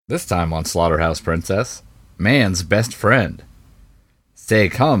This time on Slaughterhouse Princess, man's best friend. Say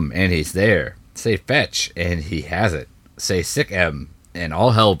come and he's there. Say fetch and he has it. Say sick em and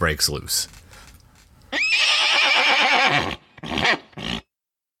all hell breaks loose.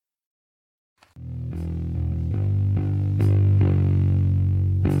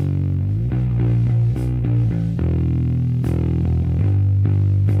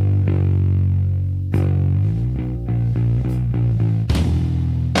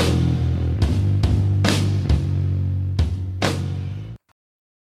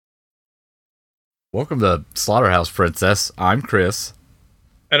 Welcome to Slaughterhouse Princess. I'm Chris.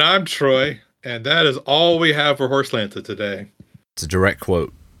 And I'm Troy, and that is all we have for Horselanta today. It's a direct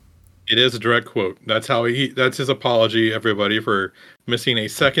quote. It is a direct quote. That's his apology, everybody, for missing a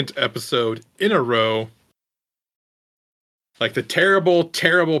second episode in a row. Like the terrible,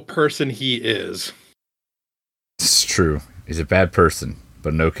 terrible person he is. It's true. He's a bad person,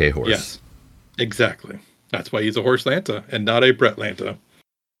 but an okay horse. Yes, exactly. That's why he's a Horselanta and not a Brettlanta.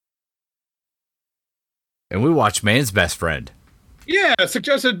 And we watch Man's Best Friend. Yeah,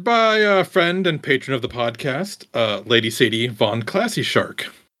 suggested by a friend and patron of the podcast, Lady Sadie Von Classy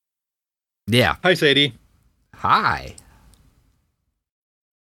Shark. Yeah. Hi, Sadie. Hi.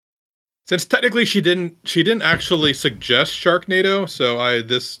 Since technically she didn't actually suggest Sharknado, so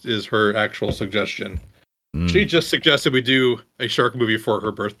this is her actual suggestion. She just suggested we do a shark movie for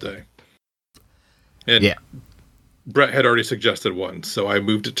her birthday. And yeah. Brett had already suggested one, so I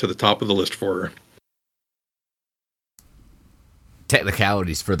moved it to the top of the list for her.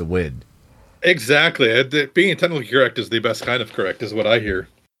 Technicalities for the win. Exactly. Being technically correct is the best kind of correct, is what I hear.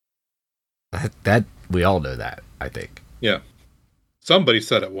 That we all know that, I think. Yeah. Somebody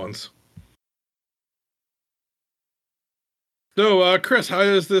said it once. So, Chris, how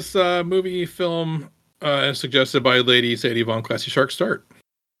does this film suggested by Lady Sadie Von Classy Shark start?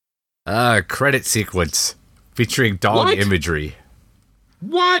 Credit sequence featuring dog imagery.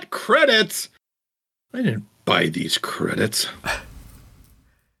 What? Credits? I didn't buy these credits.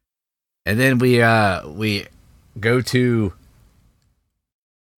 And then we go to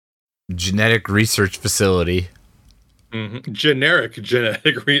genetic research facility. Mm-hmm. Generic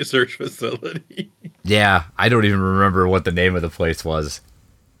genetic research facility. Yeah, I don't even remember what the name of the place was.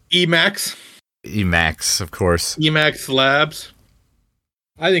 Emax. Emax, of course. Emax Labs.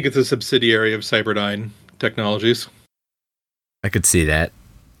 I think it's a subsidiary of Cyberdyne Technologies. I could see that.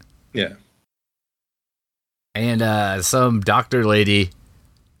 Yeah. And some doctor lady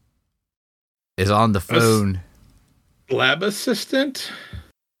is on the phone. Lab assistant?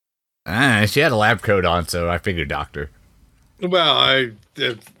 She had a lab coat on, so I figured doctor. Well,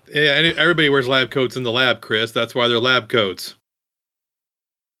 everybody wears lab coats in the lab, Chris. That's why they're lab coats.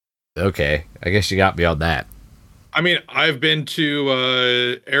 Okay, I guess you got me on that. I mean, I've been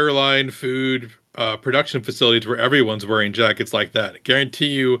to airline food production facilities where everyone's wearing jackets like that. I guarantee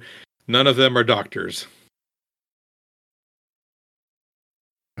you, none of them are doctors.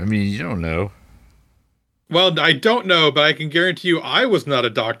 I mean, you don't know. Well, I don't know, but I can guarantee you I was not a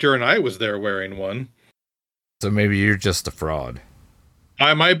doctor and I was there wearing one. So maybe you're just a fraud.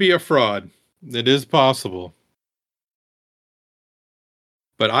 I might be a fraud. It is possible.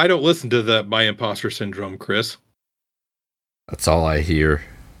 But I don't listen to my imposter syndrome, Chris. That's all I hear.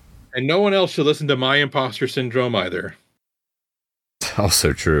 And no one else should listen to my imposter syndrome either. It's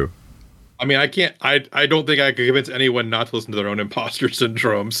also true. I mean, I don't think I could convince anyone not to listen to their own imposter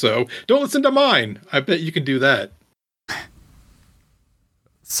syndrome, so don't listen to mine. I bet you can do that.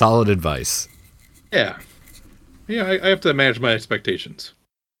 Solid advice. Yeah. Yeah, I have to manage my expectations.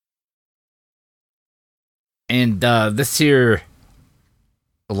 And this here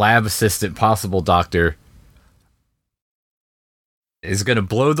lab assistant, possible doctor, is going to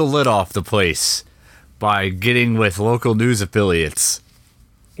blow the lid off the place by getting with local news affiliates.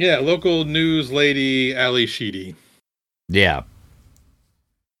 Yeah, local news lady Ali Sheedy. Yeah.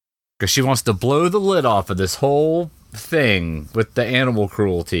 Because she wants to blow the lid off of this whole thing with the animal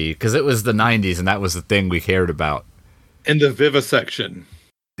cruelty. Because it was the 90s and that was the thing we cared about. And the vivisection.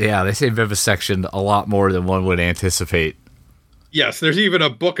 Yeah, they say vivisection a lot more than one would anticipate. Yes, there's even a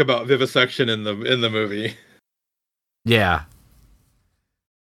book about vivisection in the movie. Yeah.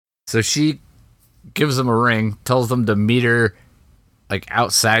 So she gives them a ring, tells them to meet her like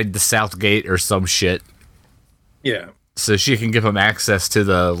outside the South Gate or some shit. Yeah. So she can give them access to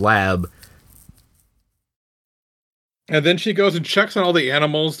the lab. And then she goes and checks on all the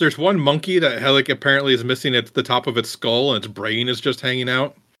animals. There's one monkey that apparently is missing at the top of its skull and its brain is just hanging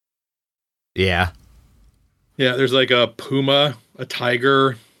out. Yeah. Yeah, there's like a puma, a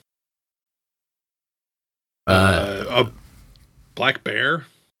tiger, a black bear.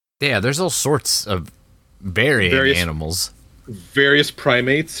 Yeah, there's all sorts of varying Various animals. various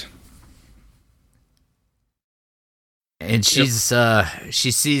primates. And she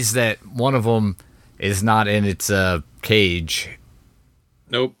sees that one of them is not in its cage.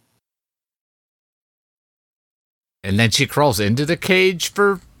 Nope. And then she crawls into the cage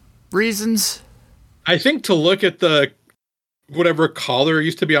for reasons. I think to look at the whatever collar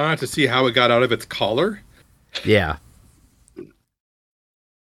used to be on it to see how it got out of its collar. Yeah.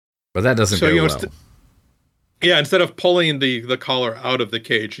 But that doesn't go well. Yeah, instead of pulling the collar out of the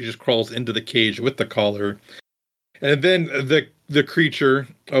cage, she just crawls into the cage with the collar. And then the creature,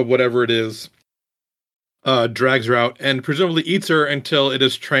 whatever it is, drags her out and presumably eats her until it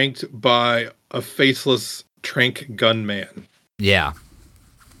is tranked by a faceless trank gunman. Yeah.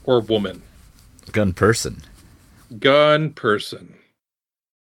 Or woman. Gun person. Gun person.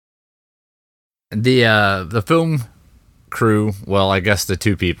 The film crew, well, I guess the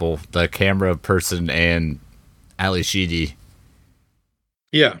two people, the camera person and Ali Sheedy.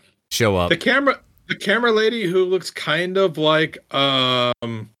 Yeah. Show up. The camera lady who looks kind of like one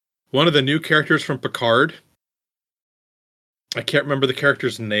of the new characters from Picard. I can't remember the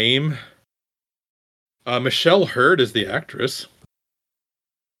character's name. Michelle Hurd is the actress.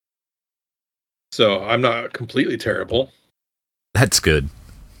 So I'm not completely terrible. That's good.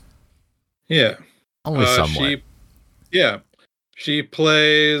 Yeah. Only somewhat. She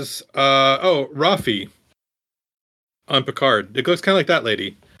plays Rafi on Picard. It looks kind of like that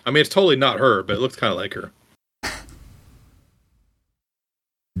lady. I mean, it's totally not her, but it looks kind of like her.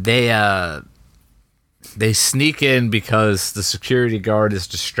 They sneak in because the security guard is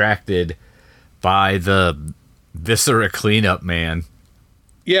distracted by the Viscera cleanup man.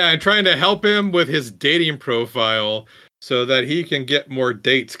 Yeah, and trying to help him with his dating profile so that he can get more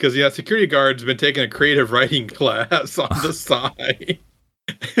dates. Because, security guard's been taking a creative writing class on the side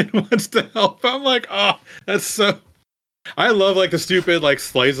and wants to help. I'm like, oh, that's so... I love, like, the stupid, like,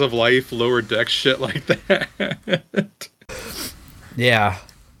 slice of life, lower deck shit like that. Yeah.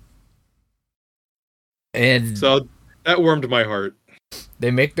 And so that warmed my heart.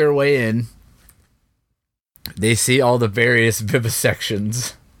 They make their way in. They see all the various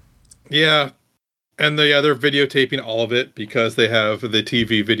vivisections. Yeah. And they're videotaping all of it because they have the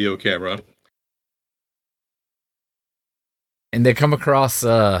TV video camera. And they come across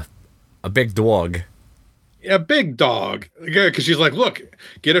a big dog. Yeah, big dog. Yeah, because she's like, look,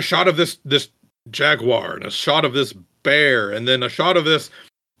 get a shot of this jaguar and a shot of this bear and then a shot of this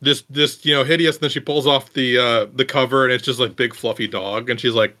hideous. And then she pulls off the cover and it's just like big fluffy dog. And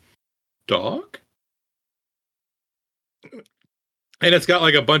she's like, dog? And it's got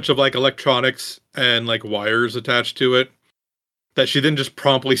like a bunch of like electronics and like wires attached to it that she then just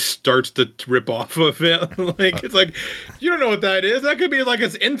promptly starts to rip off of it. Like, it's like, you don't know what that is. That could be like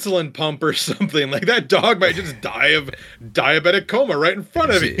its insulin pump or something. Like that dog might just die of diabetic coma right in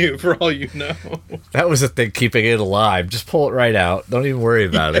front of you for all you know. That was the thing keeping it alive. Just pull it right out. Don't even worry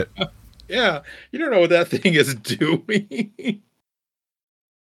about it. Yeah. You don't know what that thing is doing.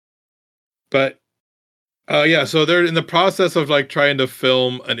 But so they're in the process of like trying to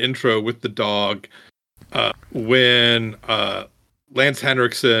film an intro with the dog when Lance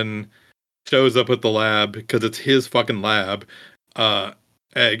Henriksen shows up at the lab because it's his fucking lab,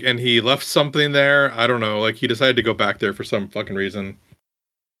 and he left something there. I don't know, like he decided to go back there for some fucking reason,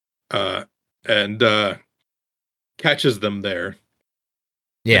 and catches them there.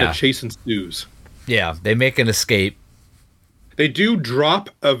 Yeah, and a chase ensues. Yeah, they make an escape. They do drop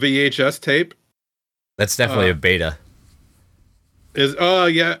a VHS tape. That's definitely a beta.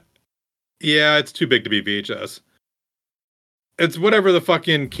 Yeah, it's too big to be VHS. It's whatever the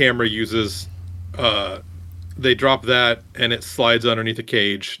fucking camera uses. They drop that and it slides underneath a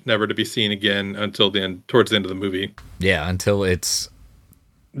cage, never to be seen again until towards the end of the movie. Yeah, until it's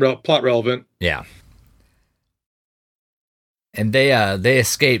plot relevant. Yeah. And they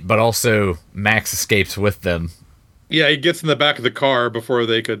escape, but also Max escapes with them. Yeah, he gets in the back of the car before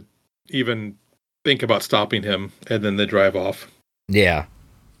they could even think about stopping him, and then they drive off. Yeah.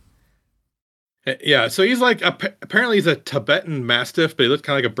 Yeah, so he's like, apparently he's a Tibetan Mastiff, but he looks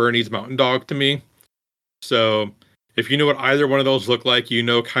kind of like a Bernese Mountain Dog to me. So if you know what either one of those look like, you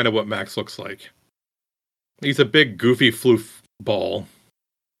know kind of what Max looks like. He's a big, goofy floof ball.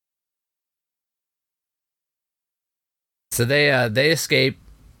 So they escape.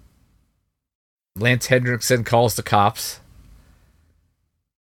 Lance Henriksen calls the cops.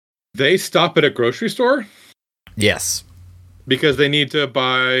 They stop at a grocery store? Yes. Because they need to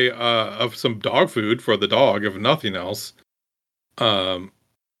buy some dog food for the dog, if nothing else. And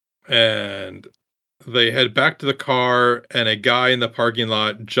They head back to the car, and a guy in the parking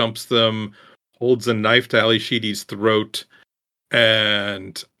lot jumps them, holds a knife to Ali Sheedy's throat,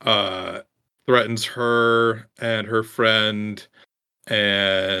 and threatens her and her friend,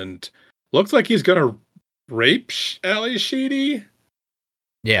 and looks like he's gonna rape Ali Sheedy.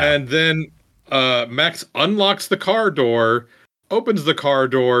 Yeah. And then Max unlocks the car door, opens the car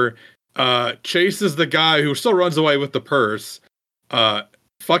door, chases the guy who still runs away with the purse,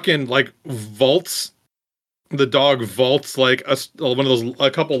 fucking like vaults. The dog vaults like one of those,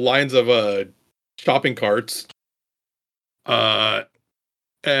 a couple lines of shopping carts, and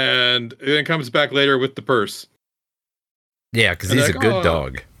then comes back later with the purse. Yeah, because he's a good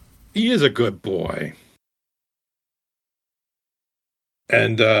dog. He is a good boy.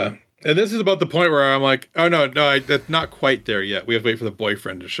 And this is about the point where I'm like, oh no, that's not quite there yet. We have to wait for the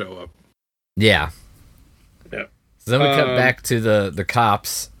boyfriend to show up. Yeah. Yeah. So then we cut back to the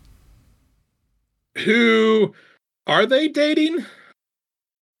cops. Who are they dating?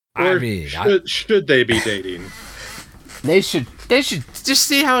 Or should they be dating? They should just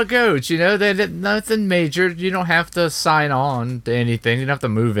see how it goes. You know, they did nothing major. You don't have to sign on to anything. You don't have to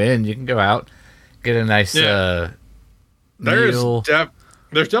move in. You can go out, get a nice meal.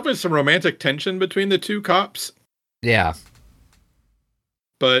 There's definitely some romantic tension between the two cops. Yeah.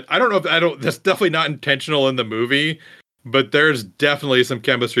 But I don't know if that's definitely not intentional in the movie, but there's definitely some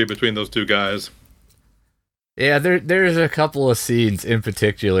chemistry between those two guys. Yeah, there's a couple of scenes in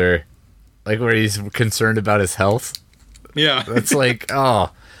particular, like where he's concerned about his health. Yeah. That's like,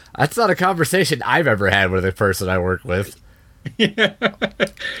 oh, that's not a conversation I've ever had with a person I work with. Yeah.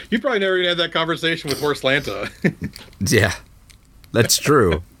 You probably never even had that conversation with Horse Lanta. Yeah. That's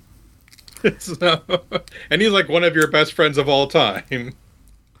true. And he's like one of your best friends of all time.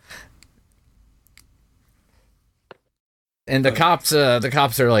 And the cops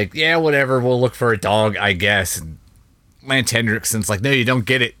are like, yeah, whatever, we'll look for a dog, I guess. And Lance Henriksen's like, no, you don't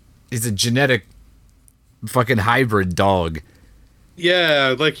get it. He's a genetic fucking hybrid dog.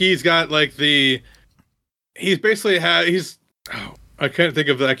 Yeah, like he's got like I can't think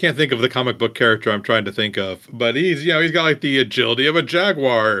of the comic book character I'm trying to think of, but he's got like the agility of a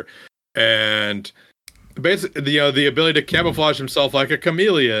jaguar, and basically the ability to camouflage himself like a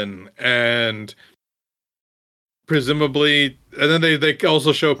chameleon, and presumably, and then they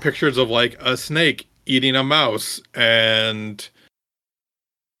also show pictures of like a snake eating a mouse and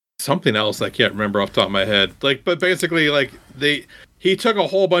something else I can't remember off the top of my head. Like, but basically, like he took a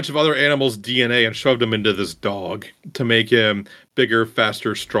whole bunch of other animals' DNA and shoved them into this dog to make him bigger,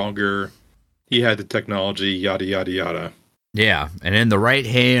 faster, stronger. He had the technology, yada, yada, yada. Yeah, and in the right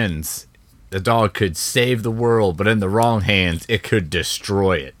hands, the dog could save the world, but in the wrong hands, it could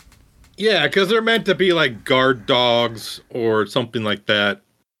destroy it. Yeah, because they're meant to be like guard dogs or something like that.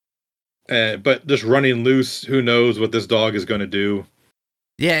 But just running loose, who knows what this dog is going to do.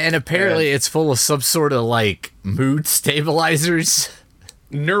 Yeah, and apparently it's full of some sort of, like, mood stabilizers.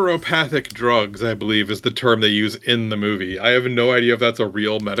 Neuropathic drugs, I believe, is the term they use in the movie. I have no idea if that's a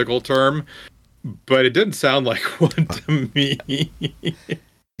real medical term, but it didn't sound like one to me.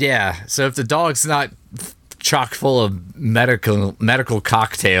 Yeah, so if the dog's not chock full of medical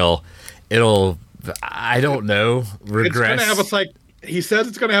cocktail, it'll, I don't know, regress. It's gonna have he says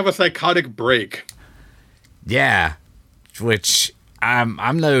it's going to have a psychotic break. Yeah, which...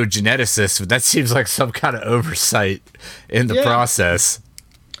 I'm no geneticist, but that seems like some kind of oversight in the process.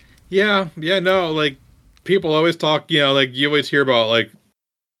 Yeah, no, like, people always talk, like, you always hear about, like,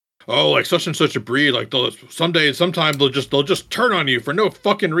 oh, like, such and such a breed, like, sometime they'll just turn on you for no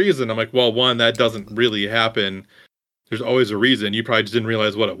fucking reason. I'm like, well, one, that doesn't really happen. There's always a reason. You probably just didn't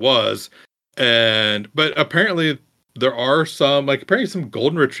realize what it was. But apparently there are some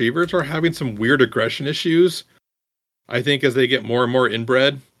golden retrievers are having some weird aggression issues. I think as they get more and more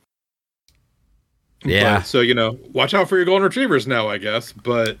inbred. Yeah. But, so, watch out for your golden retrievers now, I guess.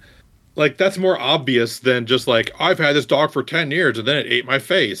 But, like, that's more obvious than just like, I've had this dog for 10 years and then it ate my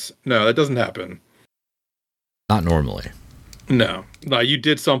face. No, that doesn't happen. Not normally. No, you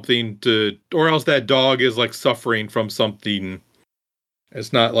did something or else that dog is like suffering from something.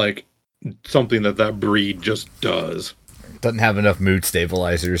 It's not like something that breed just does. Doesn't have enough mood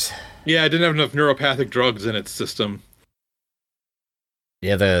stabilizers. Yeah, it didn't have enough neuropathic drugs in its system.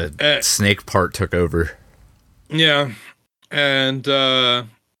 Yeah, the snake part took over. Yeah. And, so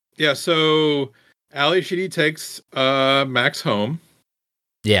Ali Sheedy takes Max home.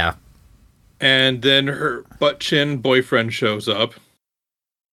 Yeah. And then her butt-chin boyfriend shows up.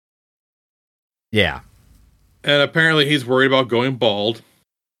 Yeah. And apparently he's worried about going bald.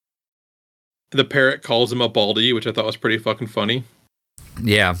 The parrot calls him a baldy, which I thought was pretty fucking funny.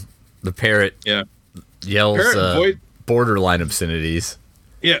 Yeah. The parrot yells Voice, borderline obscenities.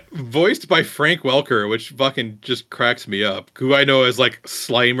 yeah, voiced by Frank Welker, which fucking just cracks me up. Who I know as like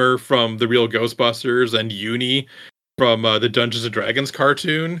Slimer from the Real Ghostbusters and Uni from the Dungeons and Dragons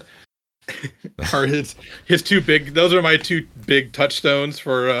cartoon. Are his two big? Those are my two big touchstones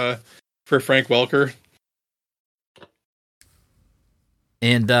for Frank Welker.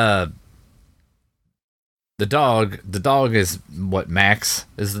 And the dog is what, Max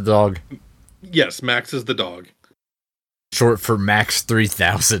is the dog? Yes, Max is the dog. Short for Max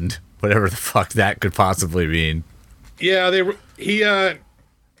 3000, whatever the fuck that could possibly mean. Yeah, he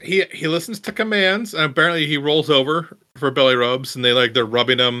listens to commands, and apparently he rolls over for belly rubs, and they're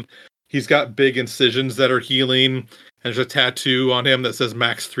rubbing him. He's got big incisions that are healing, and there's a tattoo on him that says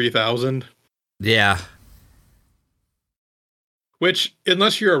Max 3000. Yeah. Which,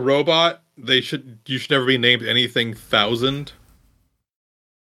 unless you're a robot, you should never be named anything 1000.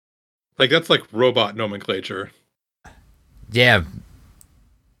 Like, that's like robot nomenclature. Yeah.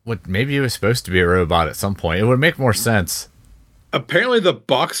 Maybe it was supposed to be a robot at some point. It would make more sense. Apparently the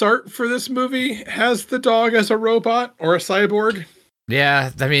box art for this movie has the dog as a robot or a cyborg.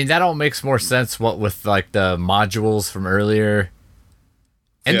 Yeah, I mean, that all makes more sense with like the modules from earlier.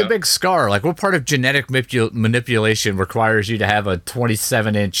 And the big scar, like what part of genetic manipulation requires you to have a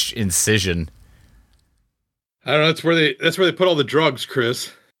 27-inch incision? I don't know. That's where they put all the drugs,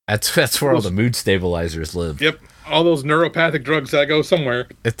 Chris. That's where all the mood stabilizers live. Yep, all those neuropathic drugs that go somewhere.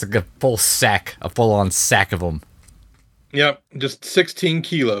 It's like a full-on sack of them. Yep, just 16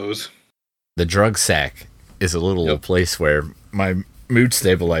 kilos. The drug sack is a little place where my mood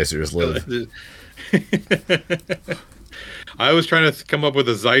stabilizers live. I was trying to come up with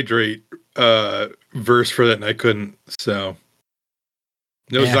a Zydrate verse for that, and I couldn't. So,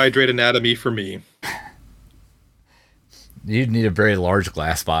 no Zydrate anatomy for me. You'd need a very large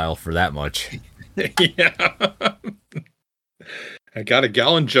glass vial for that much. Yeah. I got a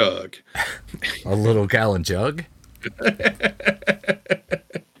gallon jug. A little gallon jug?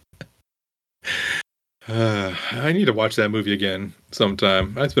 I need to watch that movie again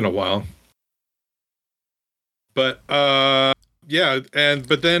sometime. It's been a while. But so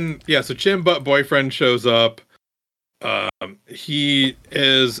Chin Butt Boyfriend shows up. He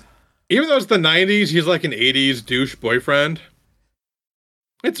is, even though it's the 90s, he's like an 80s douche boyfriend.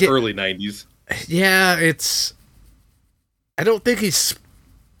 It's early 90s. Yeah, I don't think he's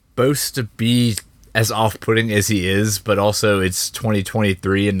supposed to be as off-putting as he is, but also it's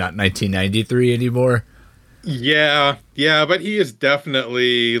 2023 and not 1993 anymore. Yeah, but he is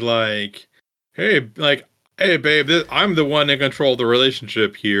definitely like, hey, babe, I'm the one in control of the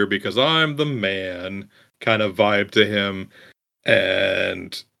relationship here because I'm the man kind of vibe to him.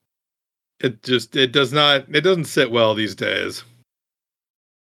 And it doesn't sit well these days.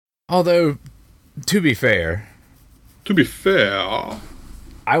 Although, to be fair,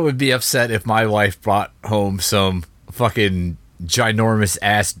 I would be upset if my wife brought home some fucking ginormous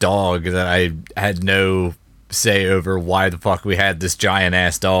ass dog that I had no say over why the fuck we had this giant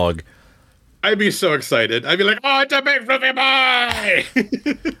ass dog. I'd be so excited. I'd be like, oh, it's a big fluffy boy!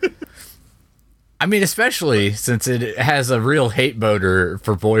 I mean, especially since it has a real hate motor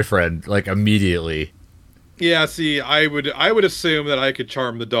for boyfriend, like, immediately. Yeah, see, I would assume that I could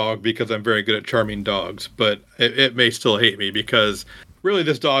charm the dog because I'm very good at charming dogs, but it may still hate me because really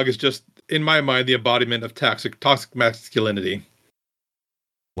this dog is just, in my mind, the embodiment of toxic masculinity.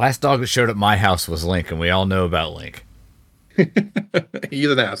 Last dog that showed up at my house was Link, and we all know about Link.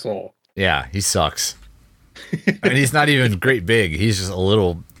 He's an asshole. Yeah, he sucks. I mean, he's not even great big. He's just a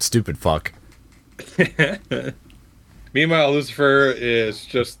little stupid fuck. Meanwhile, Lucifer is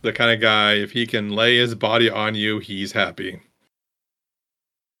just the kind of guy, if he can lay his body on you, he's happy.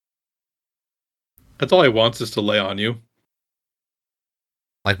 That's all he wants, is to lay on you.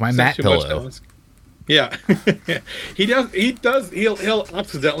 Like my mat pillow. Yeah. He'll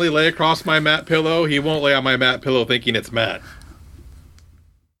accidentally lay across my mat pillow. He won't lay on my mat pillow thinking it's Matt.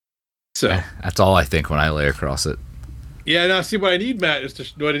 So that's all I think when I lay across it. Yeah, now see what I need Matt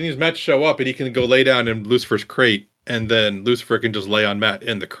to show up and he can go lay down in Lucifer's crate, and then Lucifer can just lay on Matt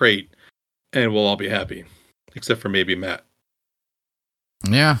in the crate and we'll all be happy. Except for maybe Matt.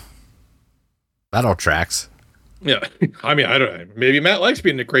 Yeah. That all tracks. Yeah. I mean, I don't know. Maybe Matt likes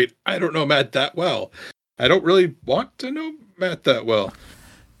being in the crate. I don't know Matt that well. I don't really want to know Matt that well.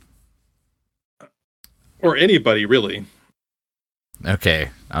 Or anybody, really. Okay.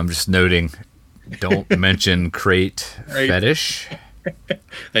 I'm just noting, don't mention crate fetish.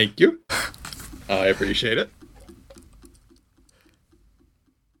 Thank you. I appreciate it.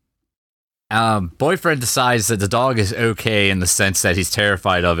 Boyfriend decides that the dog is okay in the sense that he's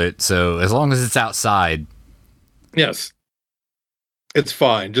terrified of it. So as long as it's outside. Yes. It's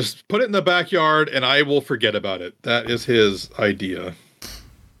fine. Just put it in the backyard and I will forget about it. That is his idea.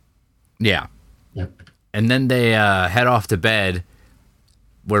 Yeah. Yep. And then they head off to bed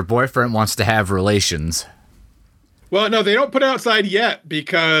where boyfriend wants to have relations. Well, no, they don't put it outside yet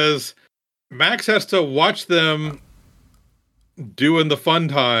because Max has to watch them doing the fun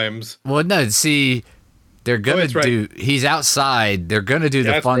times. Well, no, see, they're going to do... Right. He's outside. They're going to do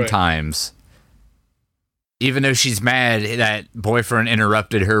the fun times. Even though she's mad that boyfriend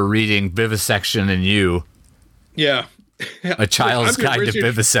interrupted her reading Vivisection and You. Yeah. A Child's Guide to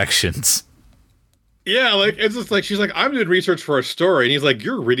Vivisections. Yeah, like, it's just like, she's like, I'm doing research for a story. And he's like,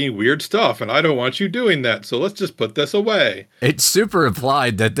 you're reading weird stuff, and I don't want you doing that, so let's just put this away. It's super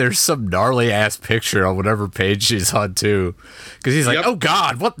implied that there's some gnarly-ass picture on whatever page she's on, too. Because he's like, oh,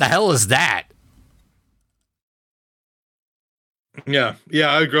 God, what the hell is that? Yeah,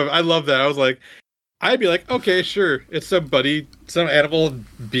 I agree. I love that. I was like, I'd be like, okay, sure, it's some animal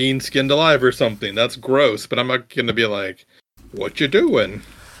being skinned alive or something. That's gross, but I'm not going to be like, what you doing?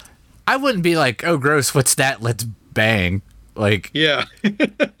 I wouldn't be like, oh, gross, what's that? Let's bang. Like, yeah.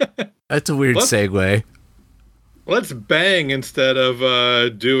 That's a weird segue. Let's bang instead of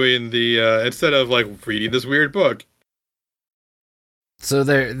instead of like reading this weird book. So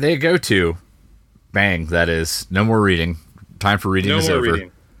they go to bang, that is. No more reading. Time for reading is over.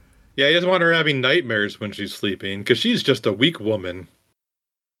 Reading. Yeah, he doesn't want her having nightmares when she's sleeping, because she's just a weak woman.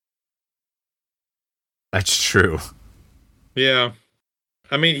 That's true. Yeah.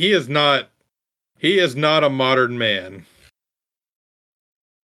 I mean, he is not a modern man.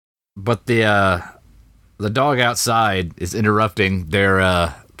 But the dog outside is interrupting their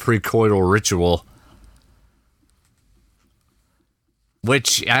precoital ritual.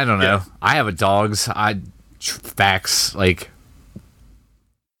 Which, I don't know. Yeah. I have a dog's. Facts, like,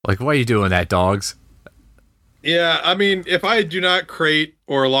 why are you doing that, dogs? Yeah, I mean, if I do not crate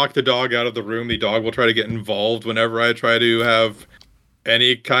or lock the dog out of the room, the dog will try to get involved whenever I try to have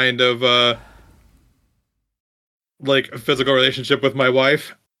any kind of like a physical relationship with my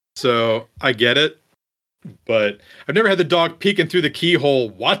wife. So I get it, but I've never had the dog peeking through the keyhole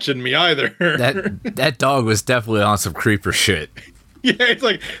watching me either. that dog was definitely on some creeper shit. Yeah, it's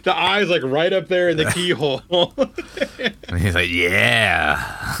like the eyes like right up there in the keyhole. And he's like, yeah.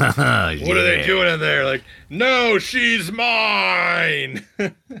 What are they doing in there? Like, no, she's mine.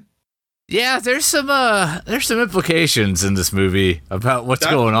 Yeah, there's some implications in this movie about what's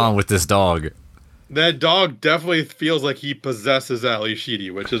going on with this dog. That dog definitely feels like he possesses Ally Sheedy,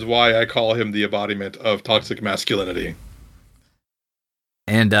 which is why I call him the embodiment of toxic masculinity.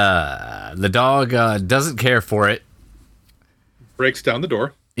 And the dog doesn't care for it. Breaks down the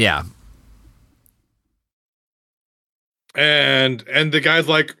door. Yeah. And the guy's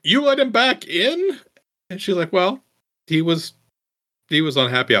like, you let him back in? And she's like, well, he was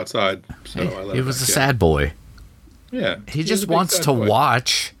unhappy outside, so I let him back in. He was a sad boy. Yeah. He just wants to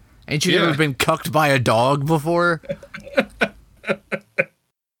watch. Ain't you ever been cucked by a dog before?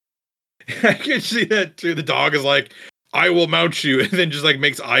 I can see that too. The dog is like, I will mount you, and then just like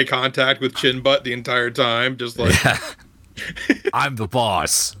makes eye contact with Chin Butt the entire time. Just like, yeah. I'm the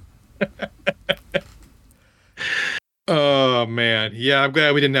boss. Oh man, yeah, I'm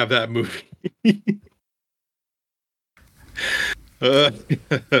glad we didn't have that movie.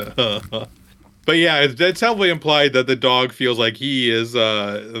 But yeah, it's heavily implied that the dog feels like he is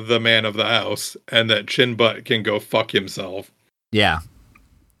the man of the house, and that Chin Butt can go fuck himself. Yeah.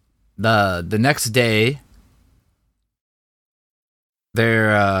 The next day,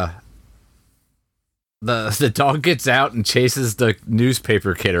 they're the dog gets out and chases the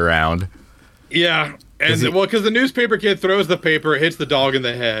newspaper kid around. Yeah, and because the newspaper kid throws the paper, hits the dog in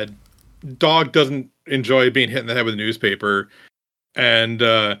the head. Dog doesn't enjoy being hit in the head with a newspaper, and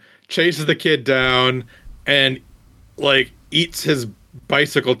chases the kid down and like eats his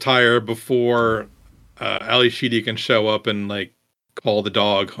bicycle tire before Ally Sheedy can show up and like call the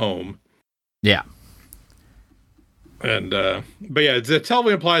dog home. Yeah. And but yeah, it's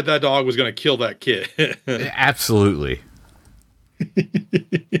heavily implied that dog was going to kill that kid. Absolutely.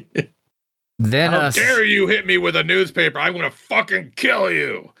 Then how dare you hit me with a newspaper? I'm going to fucking kill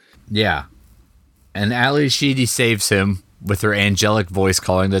you. Yeah. And Ally Sheedy saves him with her angelic voice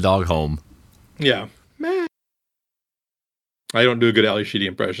calling the dog home. Yeah. I don't do a good Ally Sheedy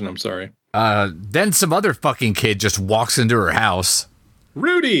impression, I'm sorry. Then some other fucking kid just walks into her house.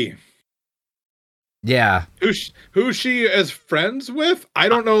 Rudy! Yeah. Who she is friends with? I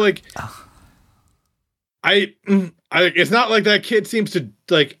don't know, like... it's not like that kid seems to,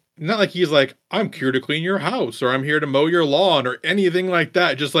 like... not like he's like, I'm here to clean your house or I'm here to mow your lawn or anything like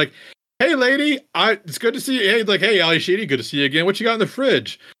that. Just like, hey lady, it's good to see you. Hey, like, hey Ali Sheedy, good to see you again. What you got in the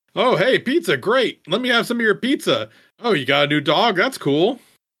fridge? Oh, hey, pizza, great. Let me have some of your pizza. Oh, you got a new dog? That's cool.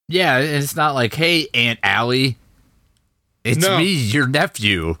 Yeah, it's not like, hey, Aunt Allie, it's me, your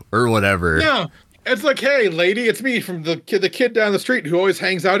nephew, or whatever. No, it's like, hey, lady, it's me from the kid down the street who always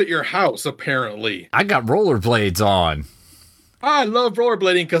hangs out at your house, apparently. I got rollerblades on. I love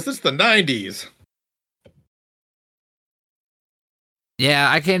rollerblading because it's the 90s. Yeah,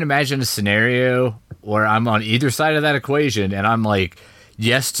 I can't imagine a scenario where I'm on either side of that equation and I'm like,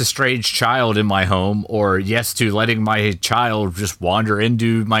 yes to strange child in my home, or yes to letting my child just wander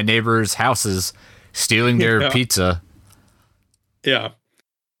into my neighbors' houses, stealing their pizza. Yeah.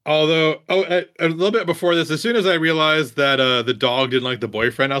 Although, a little bit before this, as soon as I realized that the dog didn't like the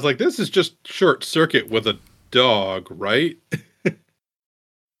boyfriend, I was like, this is just Short Circuit with a dog, right?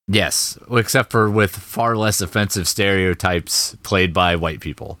 Yes, except for with far less offensive stereotypes played by white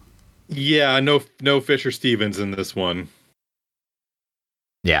people. Yeah, no Fisher Stevens in this one.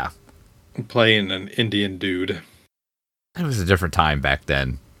 Yeah. Playing an Indian dude. It was a different time back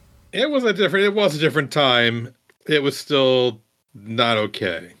then. It was a different time. It was still not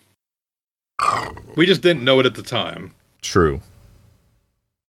okay. We just didn't know it at the time. True.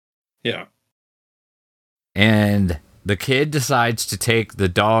 Yeah. And the kid decides to take the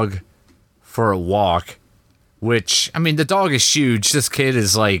dog for a walk, which, I mean, the dog is huge. This kid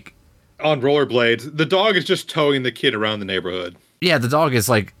is like... on rollerblades. The dog is just towing the kid around the neighborhood. Yeah, the dog is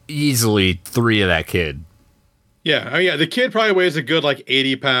like easily 3 of that kid. Yeah, I mean, yeah, the kid probably weighs a good like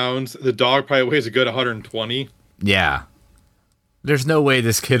 80 pounds. The dog probably weighs a good 120. Yeah. There's no way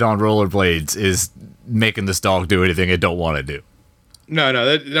this kid on rollerblades is making this dog do anything it don't want to do.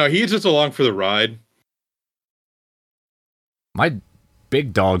 No, he's just along for the ride. My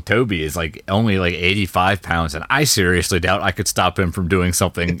big dog Toby is like only like 85 pounds, and I seriously doubt I could stop him from doing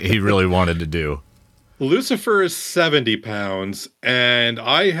something he really wanted to do. Lucifer is 70 pounds, and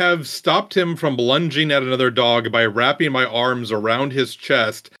I have stopped him from lunging at another dog by wrapping my arms around his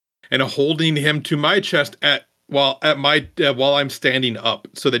chest and holding him to my chest while I'm standing up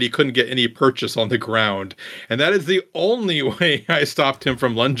so that he couldn't get any purchase on the ground. And that is the only way I stopped him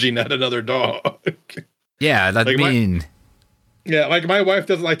from lunging at another dog. Yeah, like my wife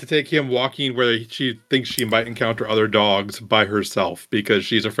doesn't like to take him walking where she thinks she might encounter other dogs by herself because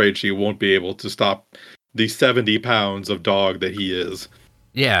she's afraid she won't be able to stop the 70 pounds of dog that he is.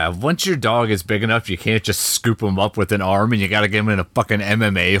 Yeah, once your dog is big enough, you can't just scoop him up with an arm and you gotta get him in a fucking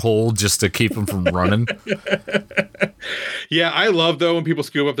MMA hold just to keep him from running. Yeah, I love though when people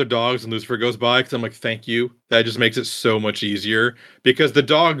scoop up their dogs and Lucifer goes by because I'm like, thank you. That just makes it so much easier because the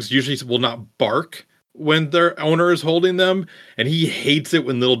dogs usually will not bark when their owner is holding them, and he hates it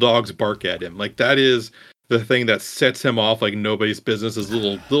when little dogs bark at him. Like that is the thing that sets him off like nobody's business, is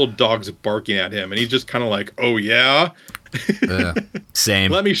little dogs barking at him, and he's just kind of like, oh yeah. Same.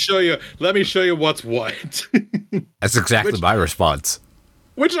 Let me show you what's what. That's exactly my response.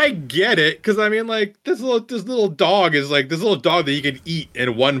 Which I get it, because I mean, like this little dog that he can eat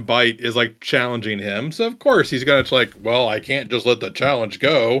in one bite is like challenging him. So of course he's gonna like, well, I can't just let the challenge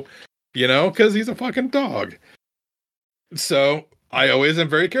go. You know, because he's a fucking dog. So I always am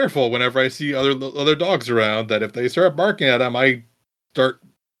very careful whenever I see other dogs around that if they start barking at him, I start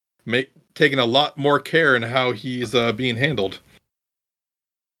taking a lot more care in how he's being handled.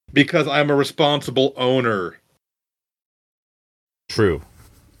 Because I'm a responsible owner. True.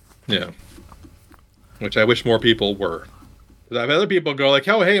 Yeah. Which I wish more people were. But I have other people go like,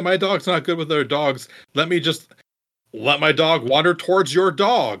 oh, hey, my dog's not good with other dogs. Let me just let my dog wander towards your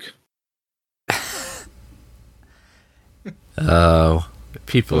dog. Oh,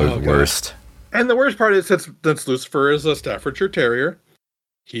 people are the worst. And the worst part is since Lucifer is a Staffordshire Terrier,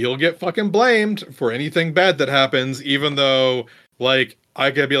 he'll get fucking blamed for anything bad that happens, even though, like,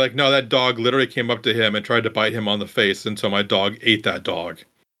 I could be like, no, that dog literally came up to him and tried to bite him on the face, and so my dog ate that dog.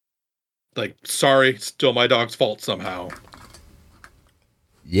 Like, sorry, still my dog's fault somehow.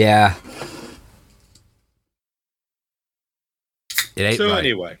 Yeah. It ain't so right.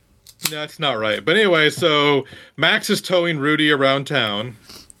 Anyway. That's not right. But anyway, so Max is towing Rudy around town.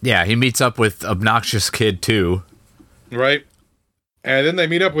 Yeah, he meets up with Obnoxious Kid 2. Right? And then they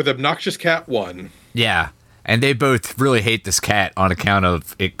meet up with Obnoxious Cat 1. Yeah, and they both really hate this cat on account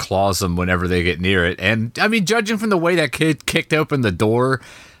of it claws them whenever they get near it. And, I mean, judging from the way that kid kicked open the door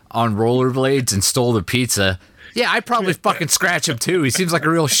on rollerblades and stole the pizza, yeah, I'd probably fucking scratch him too. He seems like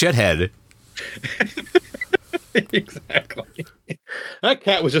a real shithead. Exactly. That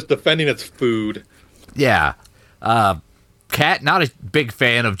cat was just defending its food. Yeah. cat, not a big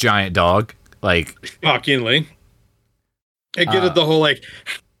fan of giant dog. Like, shockingly. And get it the whole, like,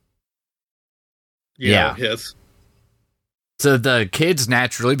 hiss. So the kids,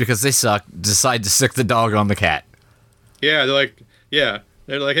 naturally, because they suck, decide to sick the dog on the cat. Yeah,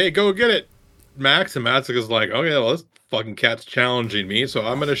 they're like, hey, go get it, Max. And Max is like, okay, well, this fucking cat's challenging me, so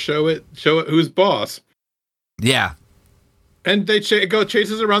I'm gonna show it who's boss. Yeah. And they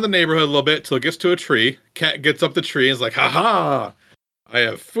chases around the neighborhood a little bit till it gets to a tree. Cat gets up the tree and is like, ha, I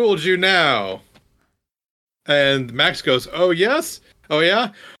have fooled you now. And Max goes, oh, yes? Oh,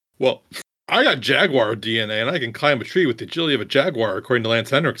 yeah? Well, I got jaguar DNA and I can climb a tree with the agility of a jaguar, according to Lance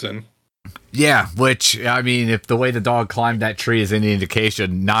Henriksen. Yeah, which, I mean, if the way the dog climbed that tree is any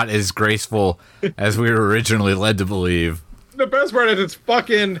indication, not as graceful as we were originally led to believe. The best part is it's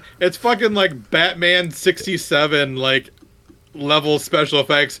fucking like Batman 67, like, level special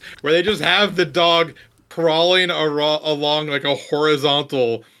effects where they just have the dog crawling along like a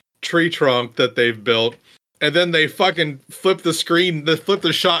horizontal tree trunk that they've built, and then they fucking flip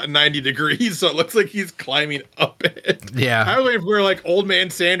the shot 90 degrees so it looks like he's climbing up it. Yeah, I was waiting for like old man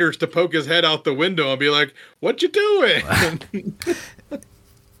Sanders to poke his head out the window and be like, what you doing?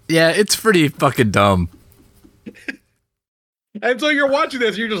 Yeah, it's pretty fucking dumb. And so you're watching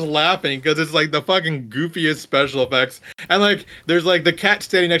this, you're just laughing because it's like the fucking goofiest special effects. And like, there's like the cat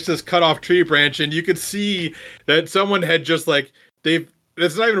standing next to this cut off tree branch, and you could see that someone had just like,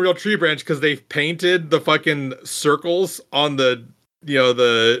 it's not even a real tree branch because they've painted the fucking circles on the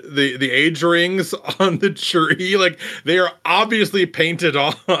age rings on the tree. Like, they are obviously painted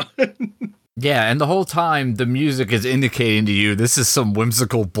on. Yeah, and the whole time the music is indicating to you this is some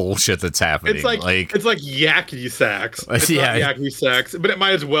whimsical bullshit that's happening. It's like yakety sax. It's not yakety sax, but it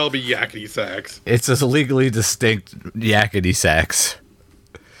might as well be yakety sax. It's a legally distinct yakety sax.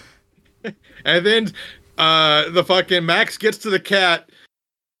 And then the fucking Max gets to the cat,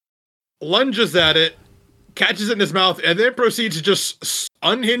 lunges at it, catches it in his mouth, and then proceeds to just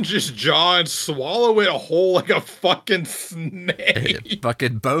unhinge his jaw and swallow it whole like a fucking snake.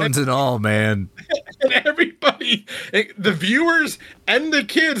 Fucking bones and all, man. And everybody, the viewers and the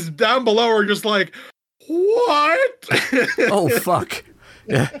kids down below are just like, what? Oh, fuck.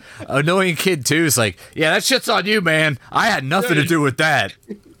 Yeah. Annoying kid, too, is like, yeah, that shit's on you, man. I had nothing to do with that.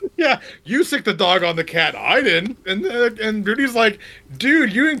 Yeah, you sicked the dog on the cat. I didn't. And Rudy's like,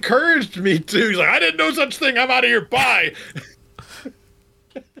 dude, you encouraged me to. He's like, I didn't know such thing. I'm out of here. Bye.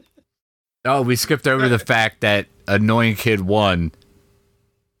 Oh, we skipped over the fact that Annoying Kid 1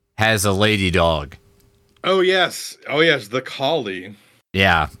 has a lady dog. Oh, yes. The collie.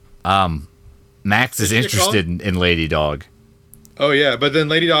 Yeah. Max is interested in Lady Dog. Oh, yeah. But then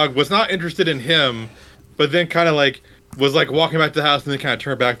Lady Dog was not interested in him, but then kind of like, was like walking back to the house and then kind of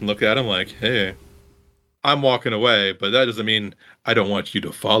turned back and looked at him like, hey, I'm walking away, but that doesn't mean I don't want you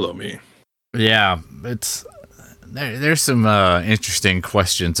to follow me. Yeah, there's some interesting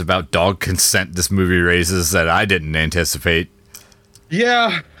questions about dog consent this movie raises that I didn't anticipate.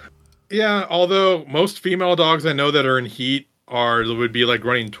 Yeah, although most female dogs I know that are in heat would be like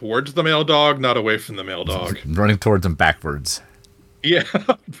running towards the male dog, not away from the male dog. Running towards them backwards. Yeah,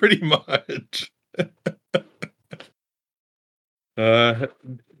 pretty much. The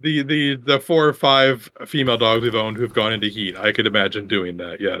 4 or 5 female dogs we've owned who've gone into heat, I could imagine doing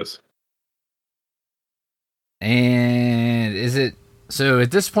that, yes. And is it... So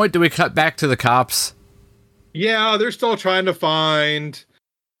at this point, do we cut back to the cops? Yeah, they're still trying to find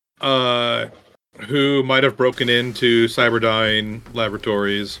who might have broken into Cyberdyne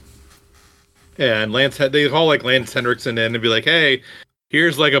Laboratories. And they call like Lance Henriksen in and be like, hey,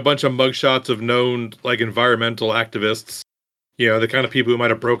 here's like a bunch of mugshots of known like environmental activists. You know, the kind of people who might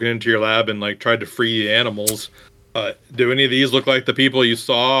have broken into your lab and like tried to free the animals. Do any of these look like the people you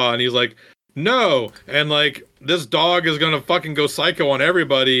saw? And he's like, no. And like, this dog is going to fucking go psycho on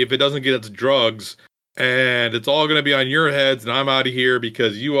everybody if it doesn't get its drugs. And it's all going to be on your heads. And I'm out of here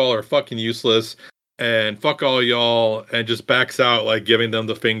because you all are fucking useless. And fuck all y'all. And just backs out, like giving them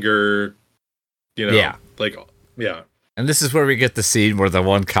the finger. You know, yeah. Like, yeah. And this is where we get the scene where the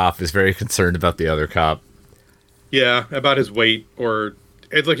one cop is very concerned about the other cop. Yeah, about his weight, or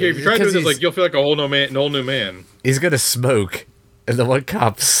it's like, if you try to do this, like you'll feel like a whole new man. He's gonna smoke, and the one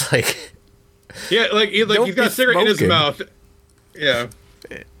cop's like, yeah, like he's got a cigarette in his mouth. Yeah.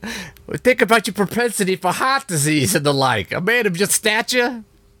 Think about your propensity for heart disease and the like. A man of your stature.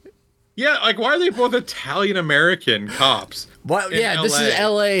 Yeah, like why are they both Italian American cops? Well, yeah, this is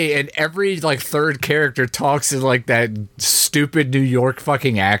L.A. and every like third character talks in like that stupid New York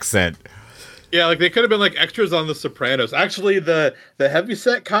fucking accent. Yeah, like they could have been like extras on The Sopranos. Actually, the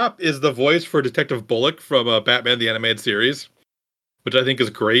heavyset cop is the voice for Detective Bullock from Batman the Animated Series, which I think is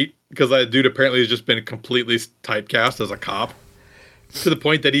great because that dude apparently has just been completely typecast as a cop to the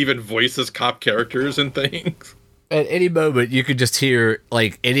point that he even voices cop characters and things. At any moment, you could just hear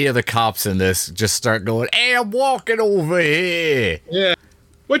like any of the cops in this just start going, "Hey, I'm walking over here." Yeah.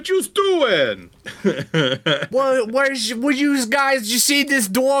 What you doing? Where's you guys? You see this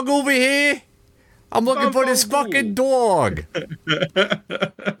dog over here? I'm looking for this fucking dog.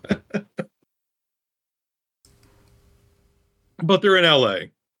 But they're in LA.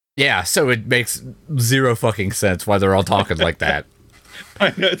 Yeah, so it makes zero fucking sense why they're all talking like that. I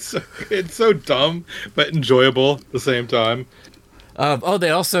know, it's so dumb, but enjoyable at the same time.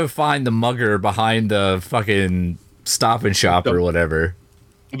 They also find the mugger behind the fucking Stop and Shop or whatever.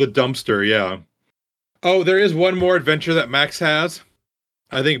 The dumpster, yeah. Oh, there is one more adventure that Max has.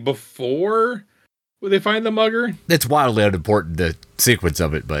 I think before they find the mugger. It's wildly unimportant, the sequence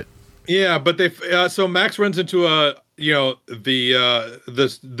of it, but yeah, but they so Max runs into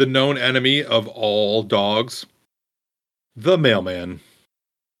the known enemy of all dogs, the mailman.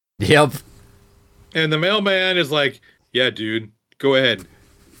 Yep. And the mailman is like, "Yeah, dude, go ahead,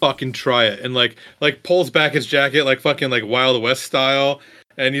 fucking try it," and like pulls back his jacket like fucking like Wild West style,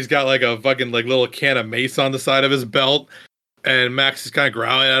 and he's got like a fucking like little can of mace on the side of his belt. And Max is kind of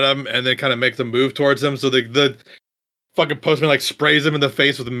growling at him, and then kind of makes a move towards him. So the fucking postman like sprays him in the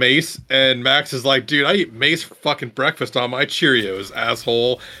face with mace, and Max is like, "Dude, I eat mace for fucking breakfast on my Cheerios,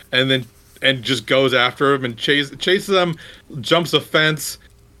 asshole!" And just goes after him and chases him, jumps a fence,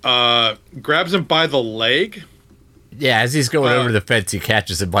 grabs him by the leg. Yeah, as he's going over the fence, he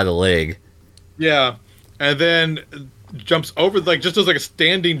catches him by the leg. Yeah, and then jumps over, like just does like a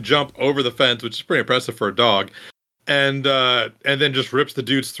standing jump over the fence, which is pretty impressive for a dog. And then just rips the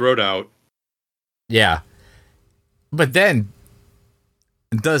dude's throat out. Yeah. But then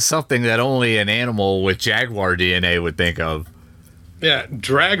does something that only an animal with jaguar DNA would think of. Yeah,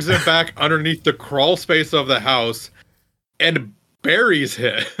 drags him back underneath the crawl space of the house and buries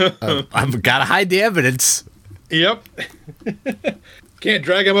him. I've got to hide the evidence. Yep. Can't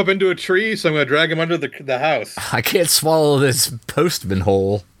drag him up into a tree, so I'm going to drag him under the house. I can't swallow this postman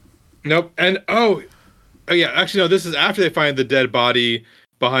hole. Nope. And oh yeah, actually no, this is after they find the dead body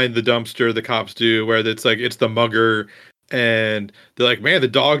behind the dumpster, the cops do, where it's like it's the mugger, and they're like, "Man, the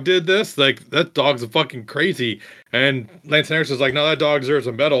dog did this? Like, that dog's fucking crazy." And Lance Henriksen's like, "No, that dog deserves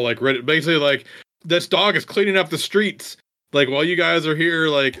a medal." Like, basically like, this dog is cleaning up the streets. Like, while you guys are here,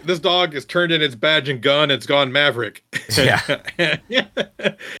 like, this dog has turned in its badge and gun, it's gone Maverick. Yeah.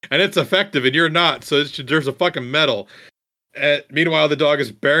 And it's effective, and you're not, so there's a fucking medal. Meanwhile, the dog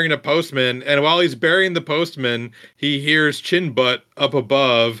is burying a postman, and while he's burying the postman, he hears Chin Butt up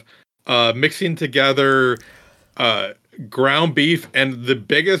above mixing together ground beef and the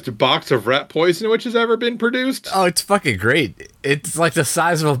biggest box of rat poison which has ever been produced. Oh, it's fucking great. It's like the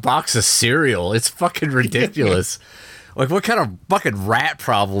size of a box of cereal. It's fucking ridiculous. Like, what kind of fucking rat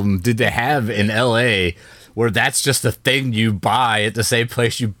problem did they have in LA where that's just the thing you buy at the same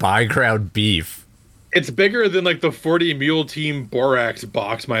place you buy ground beef? It's bigger than like the 40 Mule Team Borax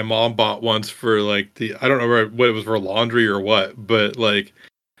box my mom bought once for like I don't know what it was for, laundry or what, but like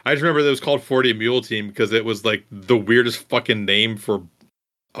I just remember that it was called 40 Mule Team because it was like the weirdest fucking name for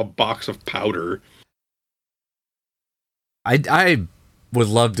a box of powder. I would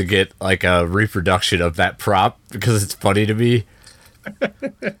love to get like a reproduction of that prop because it's funny to me.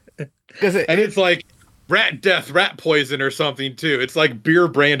 And it's like rat death, rat poison or something too. It's like beer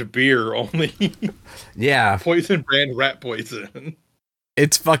brand beer only. Yeah. Poison brand rat poison.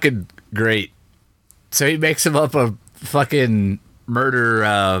 It's fucking great. So he makes him up a fucking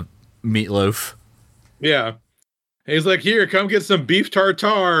murder meatloaf. Yeah. And he's like, "Here, come get some beef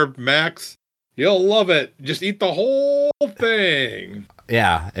tartare, Max. You'll love it. Just eat the whole thing."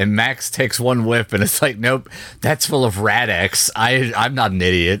 Yeah, and Max takes one whip and it's like, "Nope, that's full of Rad-X. I'm not an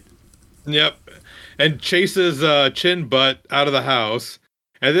idiot." Yep. And chases Chin Butt out of the house.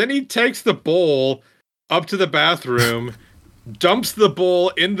 And then he takes the bowl up to the bathroom, dumps the bowl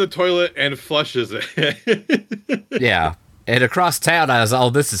in the toilet, and flushes it. Yeah. And across town, as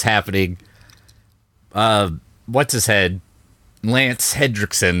all this is happening, what's his head? Lance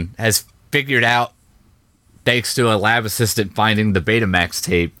Hendrickson has figured out, thanks to a lab assistant finding the Betamax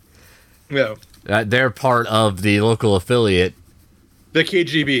tape. Yeah. They're part of the local affiliate. The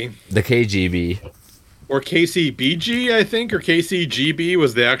KGB. The KGB. Or KCBG, I think, or KCGB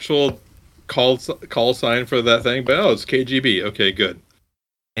was the actual call sign for that thing. But it's KGB. Okay, good.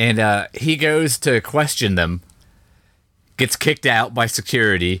 And he goes to question them, gets kicked out by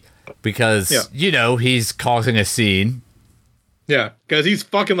security, because, he's causing a scene. Yeah, because he's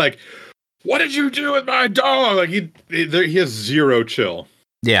fucking like, what did you do with my dog? Like, he has zero chill.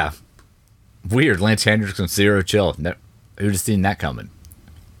 Yeah. Weird. Lance Henriksen, zero chill. Who'd have seen that coming?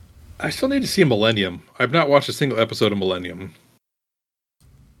 I still need to see Millennium. I've not watched a single episode of Millennium.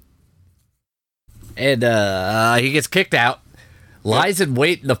 And he gets kicked out. Lies in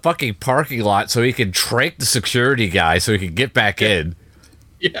wait in the fucking parking lot so he can trank the security guy so he can get back in.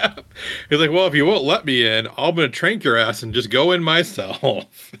 Yeah. He's like, well, if you won't let me in, I'm going to trank your ass and just go in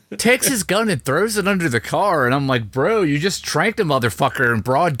myself. Takes his gun and throws it under the car. And I'm like, bro, you just tranked a motherfucker in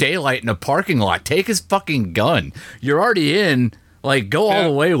broad daylight in a parking lot. Take his fucking gun. You're already in. Like, go all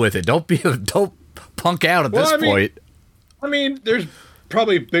the way with it. Don't punk out at this point. I mean, there's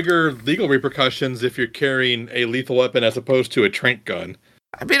probably bigger legal repercussions if you're carrying a lethal weapon as opposed to a trank gun.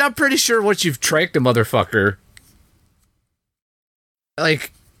 I mean, I'm pretty sure once you've tranked a motherfucker,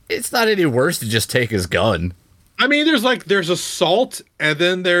 like, it's not any worse to just take his gun. I mean, there's assault, and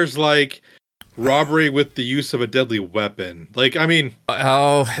then there's, like, robbery with the use of a deadly weapon. Like, I mean...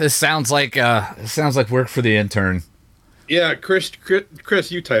 Oh, this sounds like work for the intern. Yeah, Chris,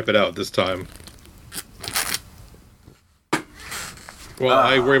 you type it out this time. Well,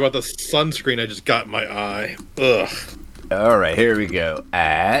 I worry about the sunscreen I just got in my eye. Ugh. All right, here we go.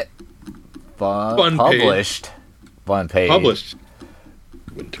 At published. Page. Fun page. Published.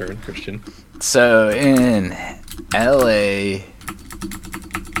 Intern, Christian. So, in LA,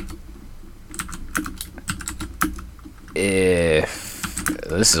 if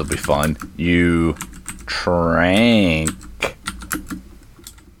this will be fun, you trank.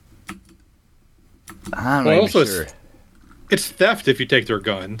 I'm not even sure. It's theft if you take their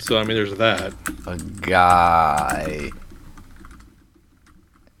gun, so I mean, there's that. A guy.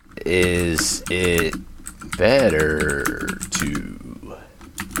 Is it better to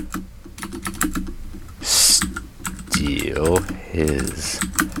steal his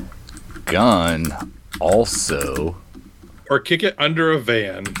gun also? Or kick it under a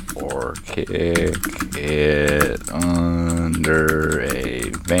van. Or kick it under a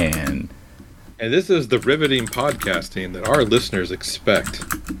van. And this is the riveting podcasting that our listeners expect.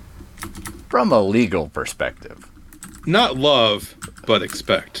 From a legal perspective. Not love, but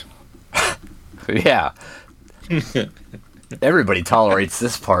expect. Yeah. Everybody tolerates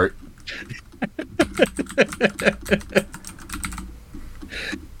this part.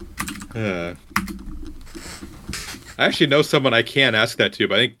 I actually know someone I can ask that to,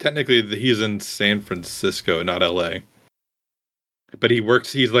 but I think technically he's in San Francisco, not LA. But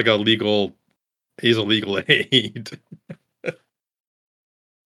he's like a legal aid.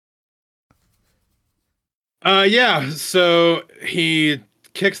 Yeah, so he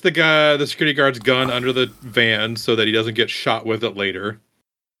kicks the security guard's gun under the van so that he doesn't get shot with it later.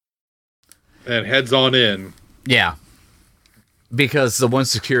 And heads on in. Yeah. Because the one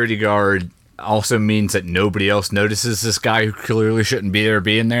security guard also means that nobody else notices this guy who clearly shouldn't be there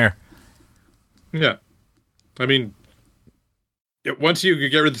being there. Yeah. I mean, once you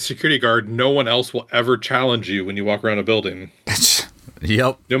get rid of the security guard, no one else will ever challenge you when you walk around a building.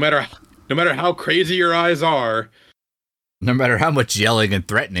 Yep. No matter how crazy your eyes are. No matter how much yelling and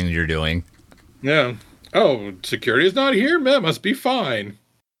threatening you're doing. Yeah. Oh, security is not here? Man, must be fine.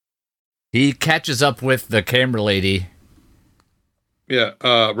 He catches up with the camera lady. Yeah,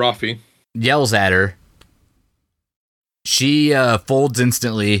 Rafi. Yells at her. She folds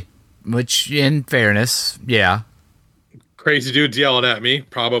instantly, which, in fairness, yeah. Crazy dude's yelling at me.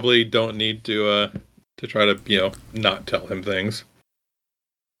 Probably don't need to try to, not tell him things.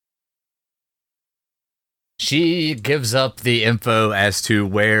 She gives up the info as to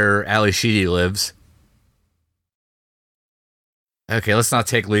where Ali Sheedy lives. Okay, let's not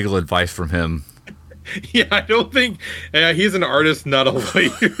take legal advice from him. Yeah, I don't think... he's an artist, not a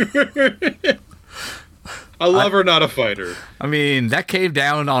lawyer. A lover, not a fighter. I mean, that came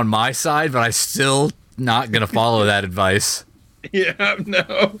down on my side, but I'm still not going to follow that advice. Yeah,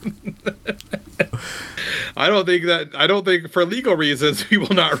 no. I don't think for legal reasons we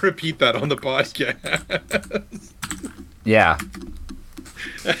will not repeat that on the podcast. Yeah.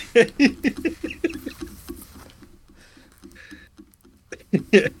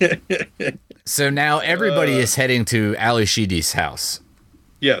 So now everybody is heading to Ali Sheedy's house.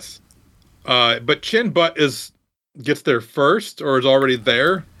 Yes. But Chin Butt gets there first or is already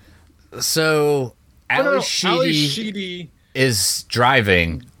there. So Ali Sheedy is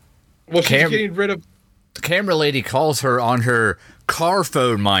driving. Well, she's getting rid of... The camera lady calls her on her car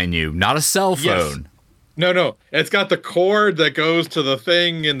phone, mind you, not a cell phone. Yes. No. It's got the cord that goes to the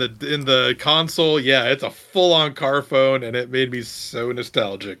thing in the console. Yeah, it's a full-on car phone, and it made me so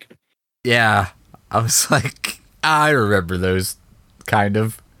nostalgic. Yeah, I was like, I remember those, kind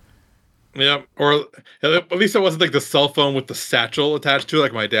of. Yeah, or at least it wasn't like the cell phone with the satchel attached to it,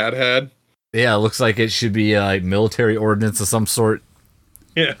 like my dad had. Yeah, it looks like it should be like military ordnance of some sort.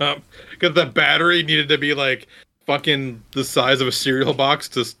 Yeah, because the battery needed to be like fucking the size of a cereal box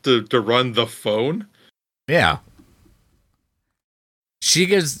to run the phone. Yeah. She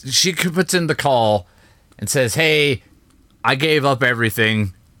puts in the call and says, "Hey, I gave up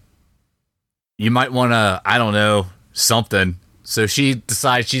everything. You might want to, I don't know, something." So she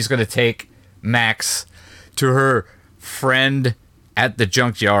decides she's going to take Max to her friend at the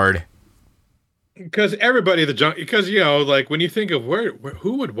junkyard. Because everybody at the junk, because you know, like when you think of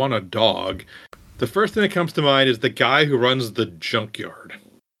who would want a dog, the first thing that comes to mind is the guy who runs the junkyard.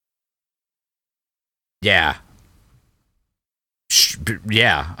 Yeah.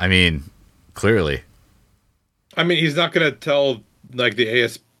 Yeah, I mean, clearly. I mean, he's not going to tell like the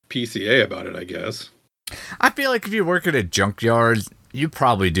ASPCA about it, I guess. I feel like if you work at a junkyard, you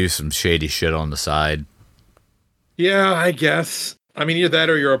probably do some shady shit on the side. Yeah, I guess. I mean, either that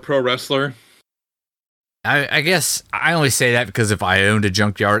or you're a pro wrestler. I guess I only say that because if I owned a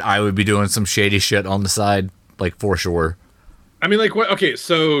junkyard, I would be doing some shady shit on the side, like for sure. I mean, like what? Okay,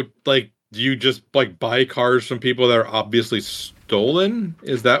 so like, do you just like buy cars from people that are obviously stolen?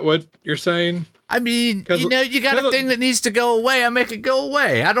 Is that what you're saying? I mean, you know, you got a thing that needs to go away. I make it go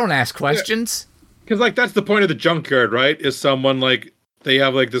away. I don't ask questions. Because like that's the point of the junkyard, right? Is someone like they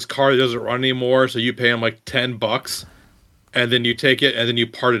have like this car that doesn't run anymore, so you pay them like $10, and then you take it and then you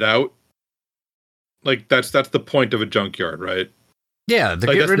part it out. Like that's the point of a junkyard, right? Yeah,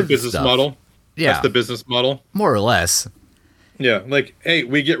 like that's the business model. Yeah, that's the business model, more or less. Yeah, like hey,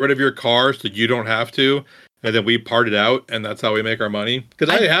 we get rid of your car so you don't have to, and then we part it out, and that's how we make our money.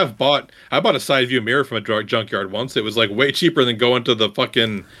 Because I bought a side view mirror from a junkyard once. It was like way cheaper than going to the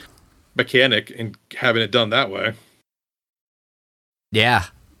fucking mechanic and having it done that way. Yeah,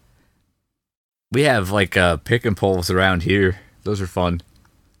 we have like pick and pulls around here. Those are fun.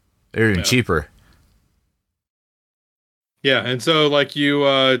 They're even cheaper. Yeah, and so like you,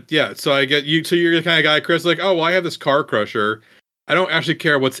 so I get you. So you're the kind of guy, Chris. Like, oh, well, I have this car crusher. I don't actually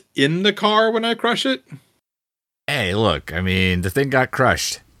care what's in the car when I crush it. Hey, look, I mean, the thing got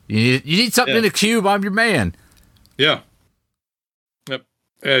crushed. You need something in the cube. I'm your man. Yeah. Yep.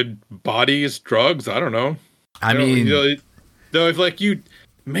 And bodies, drugs. I don't know. I mean, though, if like you,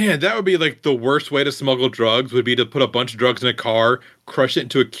 man, that would be like the worst way to smuggle drugs. Would be to put a bunch of drugs in a car, crush it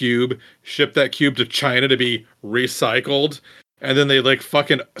into a cube, ship that cube to China to be recycled, and then they like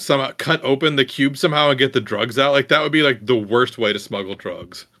fucking somehow cut open the cube somehow and get the drugs out. Like that would be like the worst way to smuggle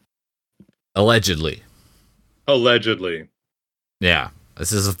drugs. Allegedly. Yeah.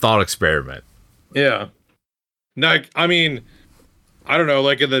 This is a thought experiment. Yeah. Now, I mean, I don't know,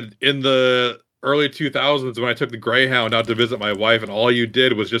 like in the early 2000s when I took the Greyhound out to visit my wife, and all you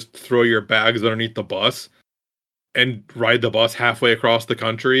did was just throw your bags underneath the bus and ride the bus halfway across the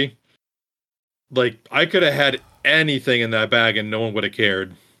country. Like, I could have had anything in that bag and no one would have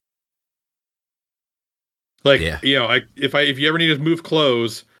cared. Like, you know, if you ever need to move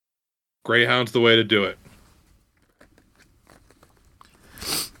clothes, Greyhound's the way to do it.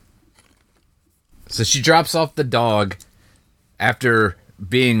 So she drops off the dog after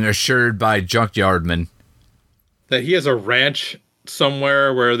being assured by junkyardmen that he has a ranch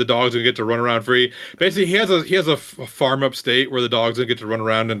somewhere where the dogs gonna get to run around free. Basically, he has a farm upstate where the dogs gonna get to run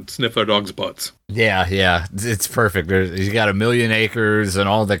around and sniff their dogs' butts. Yeah, it's perfect. He's got 1 million acres and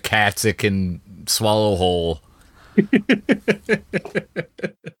all the cats it can swallow whole.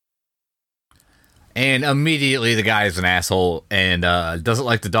 And immediately the guy is an asshole and doesn't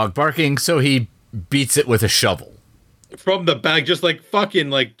like the dog barking, so he beats it with a shovel. From the back, just like fucking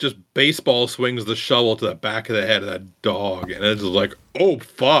like just baseball swings the shovel to the back of the head of that dog, and it's just like, oh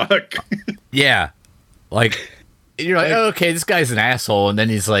fuck. Yeah. Like you're like, oh, okay, this guy's an asshole, and then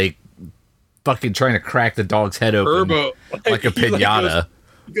he's like fucking trying to crack the dog's head open turbo like a pinata.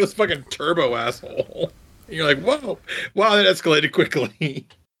 He goes fucking turbo asshole. And you're like, whoa, wow, that escalated quickly.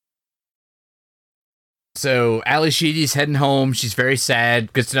 So Ali Sheedy's heading home. She's very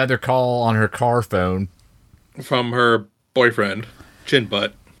sad. Gets another call on her car phone from her boyfriend, Chin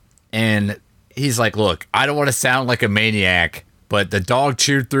Butt. And he's like, look, I don't want to sound like a maniac, but the dog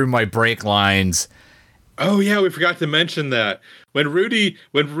chewed through my brake lines. Oh yeah, we forgot to mention that. When Rudy,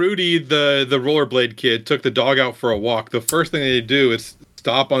 the rollerblade kid, took the dog out for a walk, the first thing they do is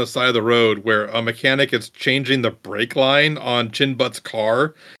stop on the side of the road where a mechanic is changing the brake line on Chin Butt's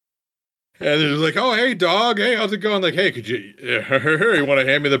car. And they're just like, oh, hey, dog. Hey, how's it going? Like, hey, you want to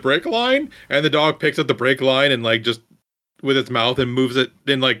hand me the brake line? And the dog picks up the brake line and, like, just with its mouth and moves it,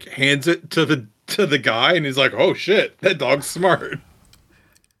 then like hands it to the guy, and he's like, "Oh shit, that dog's smart."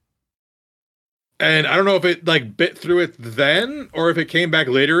 And I don't know if it like bit through it then, or if it came back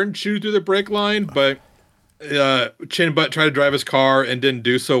later and chewed through the brake line. But Chinbutt tried to drive his car and didn't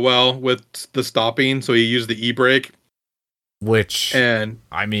do so well with the stopping, so he used the e-brake, which, and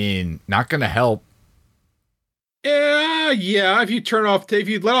I mean, not gonna help. Yeah. If you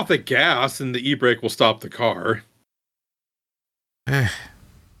let off the gas, and the e-brake will stop the car.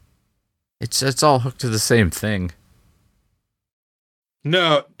 It's all hooked to the same thing.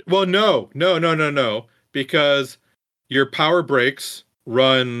 No, well, no, because your power brakes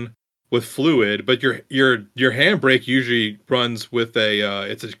run with fluid, but your handbrake usually runs with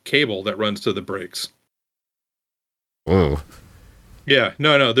it's a cable that runs to the brakes. Whoa. Yeah,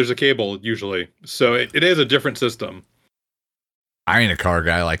 no, there's a cable usually, so it is a different system. I ain't a car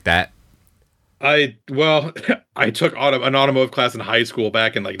guy like that. I took an automotive class in high school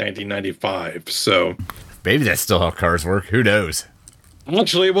back in like 1995, so maybe that's still how cars work. Who knows?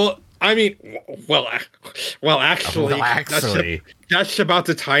 Actually, actually, that's about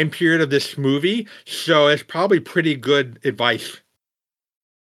the time period of this movie, so it's probably pretty good advice.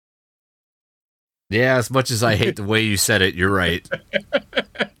 Yeah, as much as I hate the way you said it, you're right.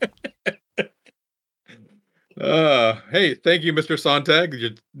 Hey, thank you, Mr.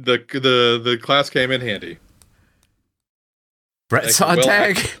 Sontag. The class came in handy. Brett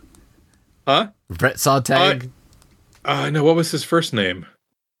Sontag? Huh? Brett Sontag? No, what was his first name?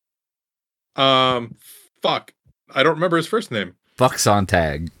 Fuck. I don't remember his first name. Buck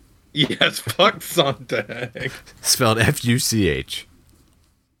Sontag. Yes, Buck Sontag. Spelled Fuch.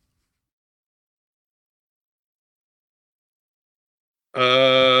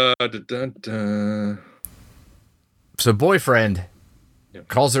 So boyfriend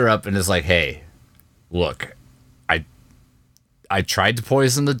calls her up and is like, "Hey, look, I tried to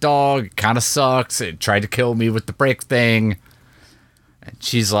poison the dog. It kind of sucks. It tried to kill me with the brake thing." And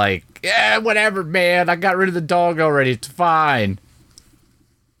she's like, "Yeah, whatever, man. I got rid of the dog already. It's fine."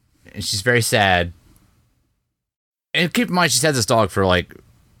 And she's very sad. And keep in mind, she's had this dog for like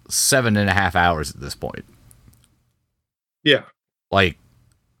 7.5 hours at this point. Yeah. Like,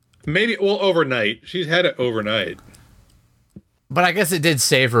 maybe, overnight. She's had it overnight. But I guess it did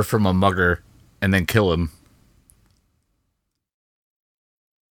save her from a mugger and then kill him.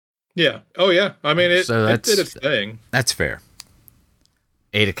 Yeah. Oh, yeah. I mean, it did its thing. That's fair.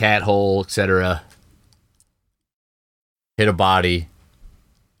 Ate a cat hole, etc. Hit a body.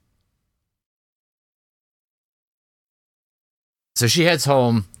 So she heads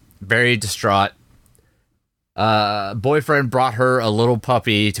home, very distraught. Boyfriend brought her a little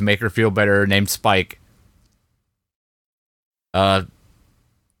puppy to make her feel better, named Spike.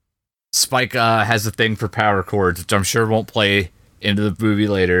 Spike has a thing for power cords, which I'm sure won't play into the movie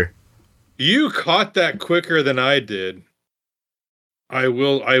later. You caught that quicker than I did. I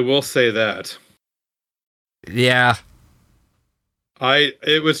will say that. Yeah.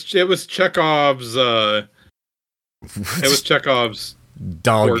 It was Chekhov's it was Chekhov's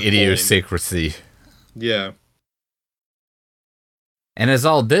dog idiosyncrasy. Yeah. And as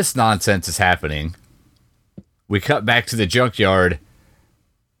all this nonsense is happening, we cut back to the junkyard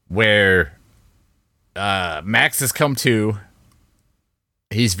where Max has come to.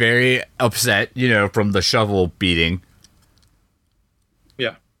 He's very upset, from the shovel beating.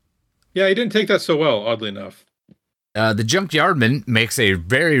 Yeah. Yeah, he didn't take that so well, oddly enough. The junkyardman makes a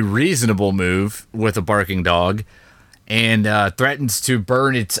very reasonable move with a barking dog and threatens to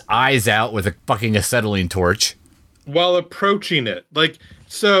burn its eyes out with a fucking acetylene torch. While approaching it.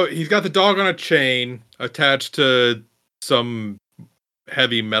 So he's got the dog on a chain attached to some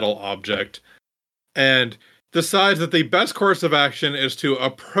heavy metal object and decides that the best course of action is to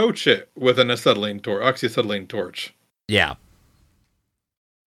approach it with an oxyacetylene torch. Yeah.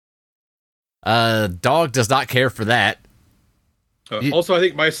 Dog does not care for that. Also, I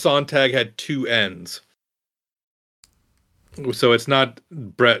think my Sontag had two ends. So it's not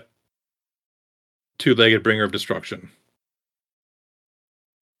Brett, two-legged bringer of destruction.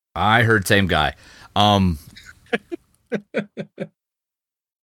 I heard same guy.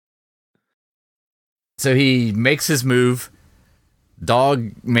 So he makes his move.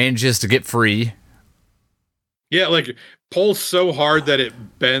 Dog manages to get free. Yeah, pulls so hard that it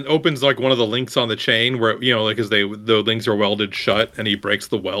opens one of the links on the chain where as the links are welded shut, and he breaks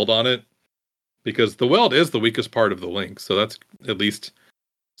the weld on it because the weld is the weakest part of the link. So that's at least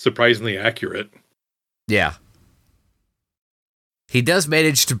surprisingly accurate. Yeah. He does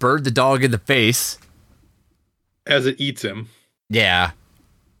manage to burn the dog in the face as it eats him. Yeah.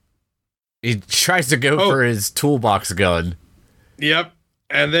 He tries to go for his toolbox gun. Yep.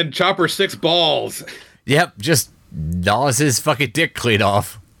 And then Chopper 6 balls. Yep, just gnaws his fucking dick clean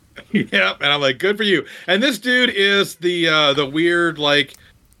off. Yep, and I'm like, good for you. And this dude is the weird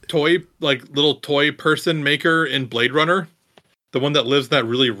little toy person maker in Blade Runner. The one that lives in that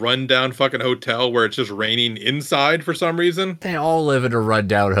really rundown fucking hotel where it's just raining inside for some reason. They all live in a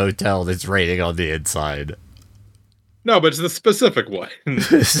rundown hotel that's raining on the inside. No, but it's the specific one.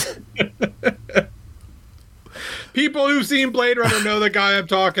 People who've seen Blade Runner know the guy I'm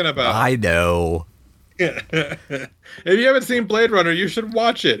talking about. I know. If you haven't seen Blade Runner, you should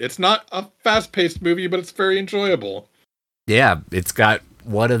watch it. It's not a fast-paced movie, but it's very enjoyable. Yeah, it's got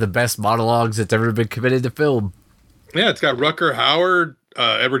one of the best monologues that's ever been committed to film. Yeah, it's got Rutger Hauer,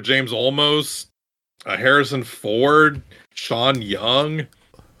 Edward James Olmos, Harrison Ford, Sean Young,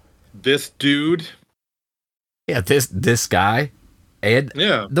 this dude. Yeah, this guy, and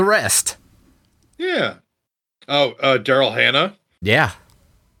the rest. Yeah. Oh, Daryl Hannah. Yeah.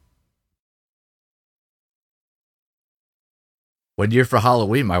 One year for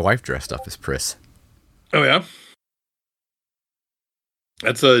Halloween, my wife dressed up as Pris. Oh yeah.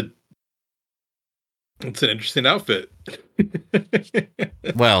 That's an interesting outfit.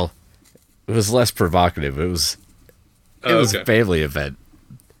 Well, it was less provocative. It was a family event.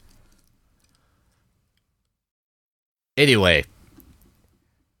 Anyway,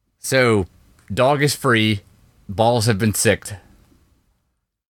 so dog is free. Balls have been sicked.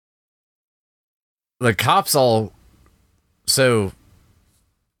 The cops so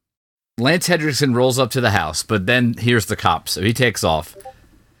Lance Hendrickson rolls up to the house, but then here's the cops, so he takes off.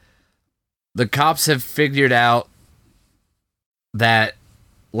 The cops have figured out that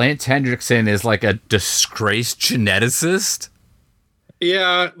Lance Hendrickson is like a disgraced geneticist.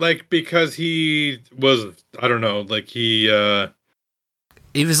 Yeah, like because he was, I don't know, like he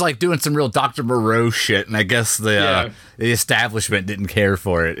was like doing some real Dr. Moreau shit, and I guess the establishment didn't care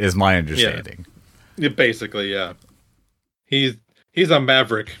for it, is my understanding. Yeah, basically, yeah. He's a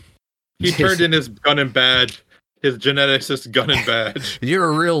maverick. He turned in his gun and badge, his geneticist gun and badge. You're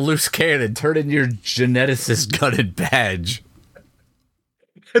a real loose cannon. Turn in your geneticist gun and badge.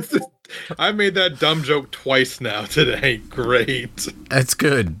 I made that dumb joke twice now today. Great. That's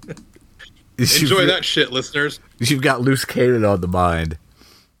good. Enjoy that shit, listeners. You've got loose cannon on the mind.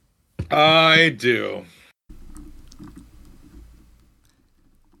 I do.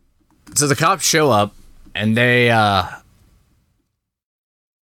 So the cops show up, and they,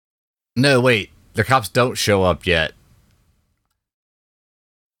 no, wait. The cops don't show up yet.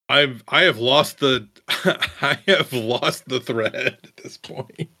 I have lost the I have lost the thread at this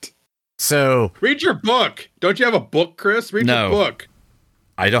point. So read your book. Don't you have a book, Chris? Read your book.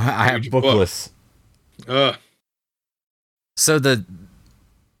 I don't. I have bookless. So the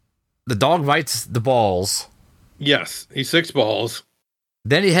dog bites the balls. Yes, he six balls.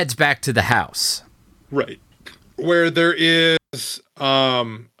 Then he heads back to the house. Right. Where there is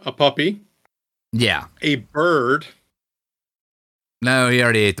a puppy. Yeah. A bird. No, he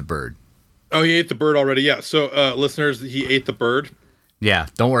already ate the bird. Oh, he ate the bird already. Yeah. So, listeners, he ate the bird. Yeah,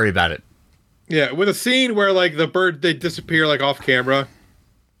 don't worry about it. Yeah, with a scene where like the bird they disappear like off camera.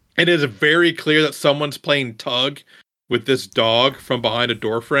 It is very clear that someone's playing tug with this dog from behind a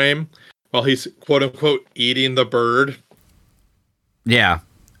door frame while he's quote unquote eating the bird. Yeah.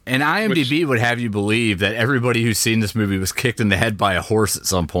 And IMDb would have you believe that everybody who's seen this movie was kicked in the head by a horse at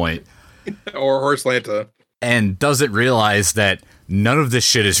some point. Or horse Lanta. And doesn't realize that none of this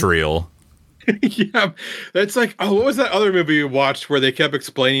shit is real. Yeah. That's like, oh, what was that other movie you watched where they kept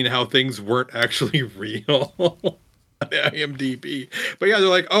explaining how things weren't actually real? On IMDb. But yeah, they're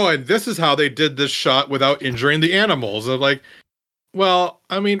like, oh, and this is how they did this shot without injuring the animals. I'm like, well,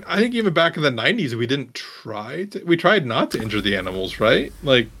 I mean, I think even back in the 90s, we tried not to injure the animals, right?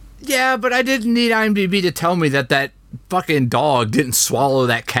 Like, yeah, but I didn't need IMDb to tell me that fucking dog didn't swallow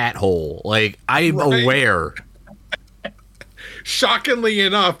that cat whole. Like, I'm aware. Shockingly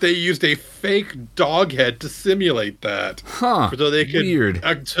enough, they used a fake dog head to simulate that. Huh. So they could, weird.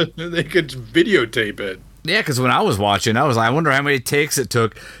 They could videotape it. Yeah, because when I was watching, I was like, I wonder how many takes it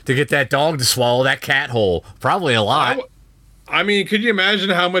took to get that dog to swallow that cat whole. Probably a lot. I mean, could you imagine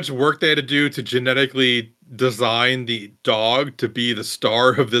how much work they had to do to genetically design the dog to be the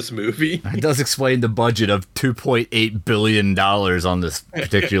star of this movie? It does explain the budget of $2.8 billion on this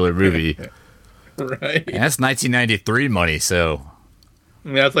particular movie. Right. And that's 1993 money, so.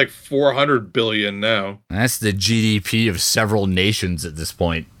 That's like 400 billion now. That's the GDP of several nations at this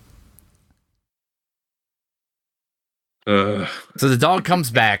point. So the dog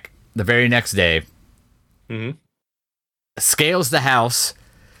comes back the very next day, scales the house,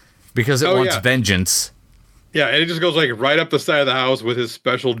 because it wants vengeance. Yeah, and it just goes like right up the side of the house with his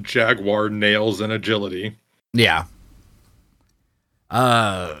special jaguar nails and agility. Yeah.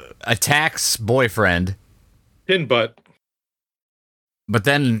 Attacks boyfriend. Pin butt. But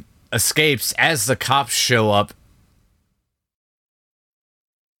then escapes as the cops show up,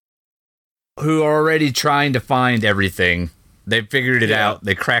 who are already trying to find everything. They figured it out.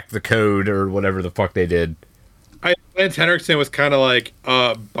 They cracked the code or whatever the fuck they did. Lance Henriksen was kind of like,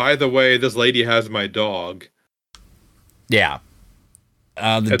 by the way, this lady has my dog. Yeah.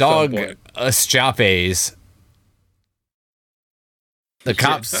 The dog, Eschapes. The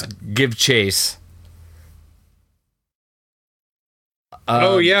cops give chase.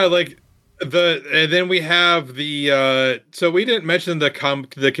 Like and then we have the so we didn't mention the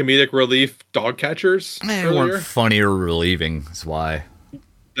comedic relief dog catchers. They weren't funny or relieving, is why.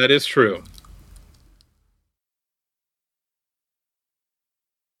 That is true.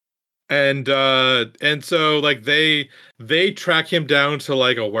 And so like they track him down to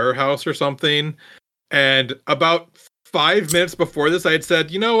like a warehouse or something. And about 5 minutes before this, I had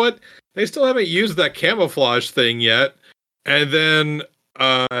said, you know what? They still haven't used that camouflage thing yet. And then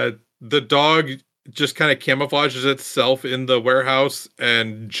the dog just kind of camouflages itself in the warehouse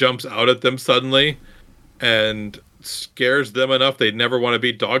and jumps out at them suddenly and scares them enough they never want to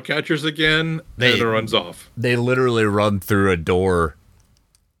be dog catchers again, and it runs off. They literally run through a door.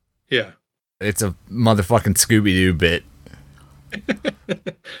 Yeah. It's a motherfucking Scooby-Doo bit.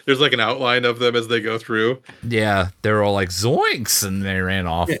 There's like an outline of them as they go through. Yeah, they're all like zoinks, and they ran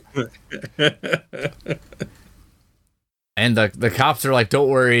off. And the cops are like, don't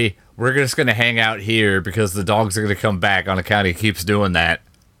worry, we're just going to hang out here because the dogs are going to come back on account he keeps doing that.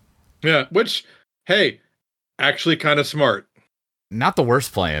 Yeah, which, hey, actually kind of smart. Not the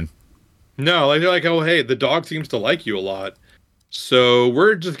worst plan. No, like they're like, oh, hey, the dog seems to like you a lot. So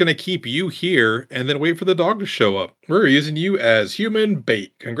we're just going to keep you here and then wait for the dog to show up. We're using you as human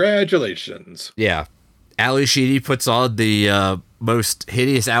bait. Congratulations. Yeah. Ally Sheedy puts on the most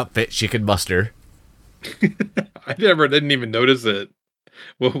hideous outfit she could muster. I didn't even notice it.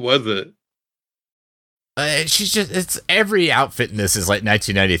 What was it? It's every outfit in this is like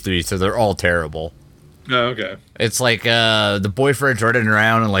 1993, so they're all terrible. Oh, okay. It's like the boyfriend's running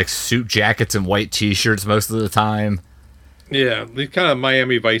around in like suit jackets and white t-shirts most of the time. Yeah, he's kind of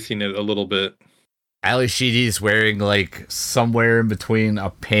Miami Vicing it a little bit. Ally Sheedy's wearing like somewhere in between a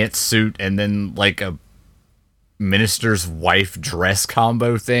pantsuit and then like a minister's wife dress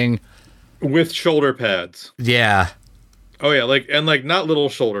combo thing. With shoulder pads. Yeah. Oh yeah, like not little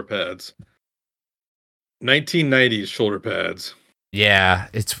shoulder pads. 1990s shoulder pads. Yeah,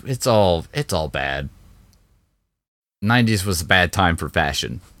 it's all bad. 90s was a bad time for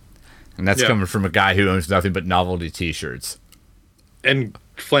fashion. And that's coming from a guy who owns nothing but novelty t-shirts. And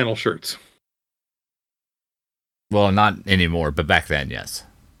flannel shirts. Well, not anymore, but back then, yes.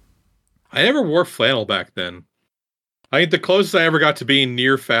 I never wore flannel back then. I think the closest I ever got to being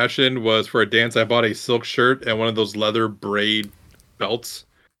near fashion was for a dance. I bought a silk shirt and one of those leather braid belts.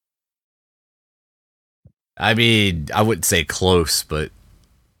 I mean, I wouldn't say close, but...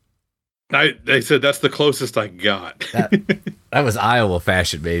 I said that's the closest I got. that was Iowa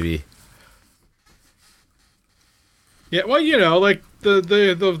fashion, baby. Yeah, well, you know, like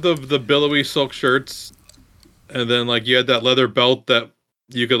the billowy silk shirts, and then like you had that leather belt that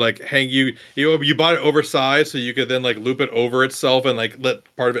you could like hang you bought it oversized so you could then like loop it over itself and like let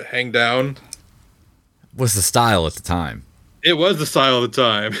part of it hang down. Was the style at the time? It was the style of the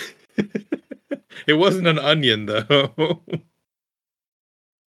time. It wasn't an onion though.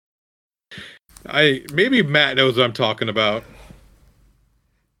 Maybe Matt knows what I'm talking about.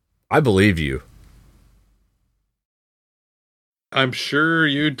 I believe you. I'm sure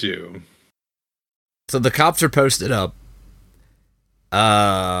you do. So the cops are posted up.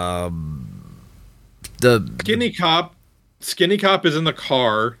 The skinny cop is in the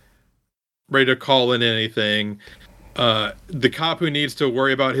car, ready to call in anything. The cop who needs to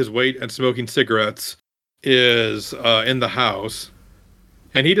worry about his weight and smoking cigarettes is in the house.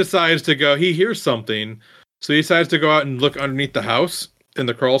 And he decides to go, he hears something, so he decides to go out and look underneath the house in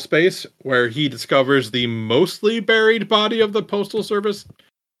the crawl space, where he discovers the mostly buried body of the Postal Service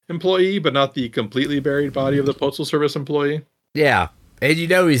employee, but not the completely buried body of the Postal Service employee. Yeah, and you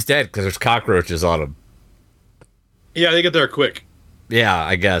know he's dead because there's cockroaches on him. Yeah, they get there quick. Yeah,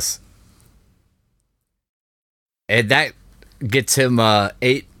 I guess. And that gets him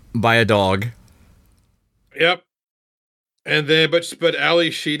ate by a dog. Yep. And then, but Ally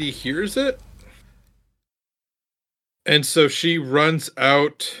Sheedy hears it, and so she runs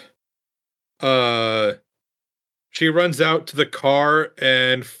out, She runs out to the car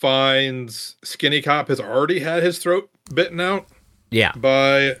and finds Skinny Cop has already had his throat bitten out. Yeah.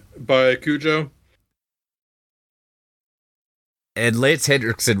 By Cujo. And Lance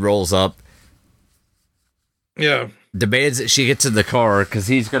Hendrickson rolls up. Yeah. Demands that she gets in the car because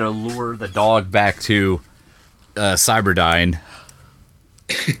he's going to lure the dog back to Cyberdyne.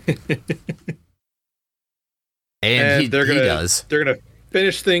 and he does. They're going to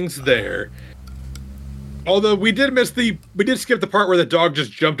finish things there. Although we did skip the part where the dog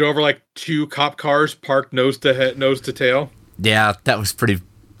just jumped over like 2 cop cars parked nose to tail. Yeah, that was pretty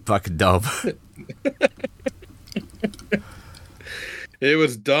fucking dumb. It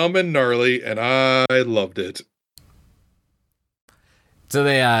was dumb and gnarly, and I loved it. So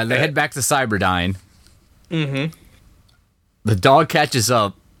they head back to Cyberdyne. Mm-hmm. The dog catches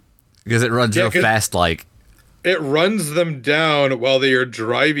up because it runs real fast. Like it runs them down while they are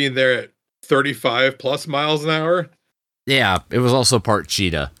driving there at 35 plus miles an hour. Yeah, it was also part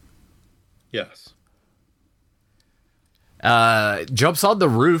cheetah. Yes. Jumps on the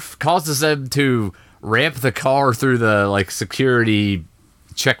roof, causes them to ramp the car through the like security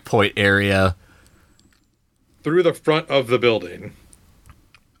checkpoint area through the front of the building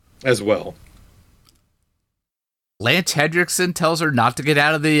as well. Lance Hendrickson tells her not to get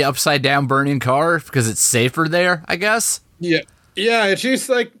out of the upside down burning car because it's safer there, I guess. Yeah, and she's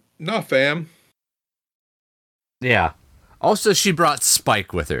like, "No, fam." Yeah. Also, she brought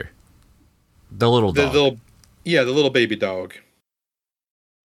Spike with her, the little dog. The little baby dog.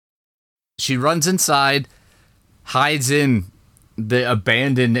 She runs inside, hides in the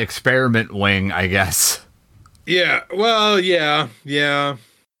abandoned experiment wing, I guess. Yeah, well, yeah.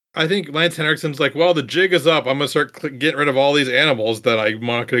 I think Lance Henriksen's like, well, the jig is up. I'm going to start getting rid of all these animals that I'm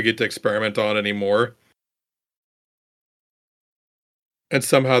not going to get to experiment on anymore. And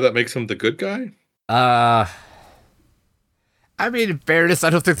somehow that makes him the good guy? I mean, in fairness, I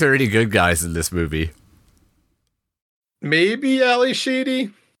don't think there are any good guys in this movie. Maybe Ali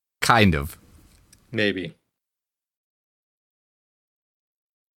Sheedy? Kind of. Maybe.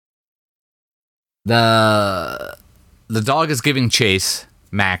 The dog is giving chase,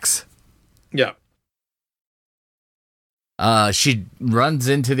 Max. Yeah. She runs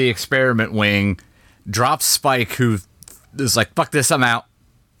into the experiment wing, drops Spike, who is like, fuck this, I'm out.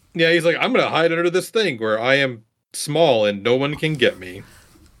 Yeah, he's like, I'm going to hide under this thing where I am small and no one can get me.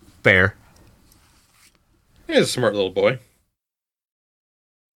 Fair. He's a smart little boy.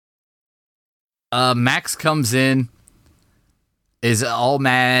 Max comes in, is all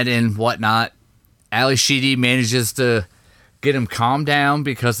mad and whatnot. Ali Sheedy manages to get him calmed down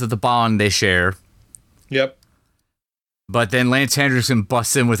because of the bond they share. Yep. But then Lance Henriksen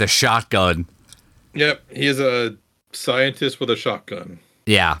busts in with a shotgun. Yep, he is a scientist with a shotgun.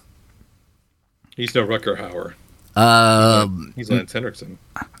 Yeah. He's no Rutger Hauer. He's Lance Henriksen.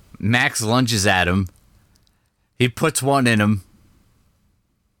 Max lunges at him. He puts one in him.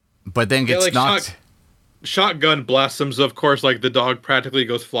 But then gets knocked. Shotgun blasts him, so of course, like the dog practically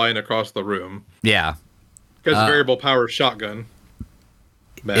goes flying across the room. Yeah. Because variable power shotgun.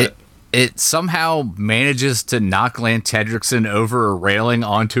 Matt. It somehow manages to knock Lance Hendrickson over a railing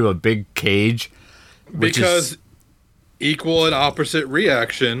onto a big cage. Because equal and opposite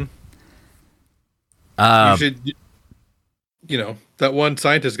reaction. You should, that one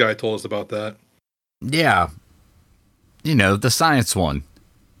scientist guy told us about that. Yeah. The science one.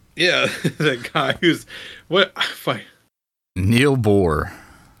 Yeah, the guy who's Neil Bohr.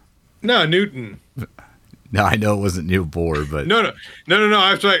 No, Newton. No, I know it wasn't Neil Bohr, but no.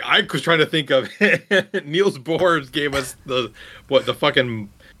 I was trying to think of Niels Bohr gave us the fucking,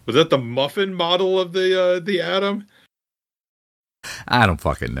 was that the muffin model of the atom? I don't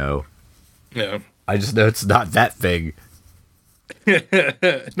fucking know. Yeah, I just know it's not that thing.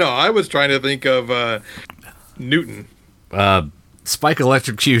 No, I was trying to think of Newton. Spike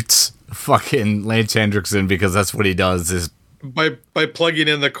electrocutes fucking Lance Hendrickson because that's what he does is by plugging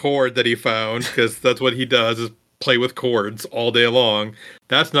in the cord that he found, because that's what he does is play with cords all day long.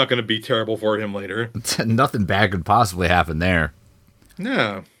 That's not going to be terrible for him later. Nothing bad could possibly happen there.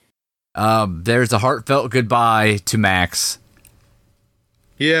 No. There's a heartfelt goodbye to Max.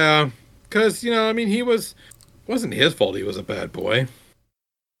 Yeah, because wasn't his fault he was a bad boy.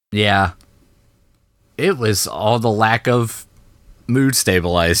 Yeah. It was all the lack of mood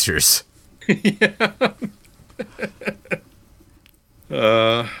stabilizers. Yeah.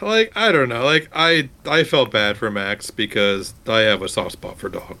 I don't know. I felt bad for Max because I have a soft spot for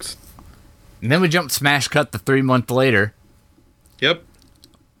dogs. And then we jump smash cut to 3 months later. Yep.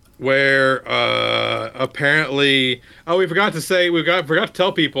 Where apparently, we forgot to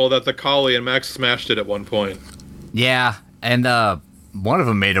tell people that the collie and Max smashed it at one point. Yeah, and one of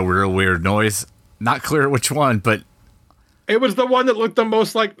them made a real weird noise. Not clear which one, but it was the one that looked the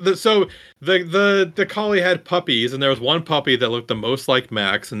most like the collie had puppies, and there was one puppy that looked the most like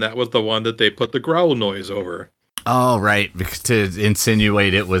Max, and that was the one that they put the growl noise over. Oh, right, because to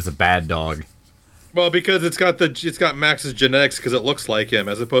insinuate it was a bad dog. Well, because it's got Max's genetics because it looks like him,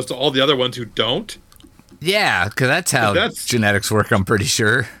 as opposed to all the other ones who don't. Yeah, because that's how genetics work, I'm pretty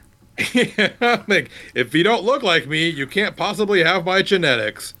sure. Yeah, like, if you don't look like me, you can't possibly have my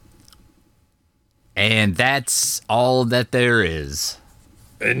genetics. And that's all that there is.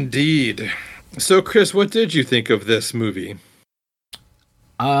 Indeed. So, Chris, what did you think of this movie?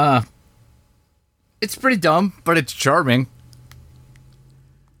 It's pretty dumb, but it's charming.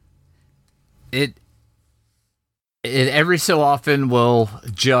 It every so often will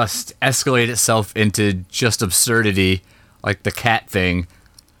just escalate itself into just absurdity, like the cat thing,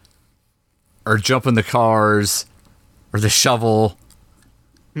 or jump in the cars, or the shovel.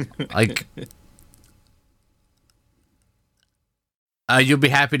 Like, you'll be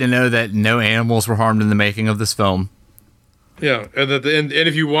happy to know that no animals were harmed in the making of this film. Yeah, and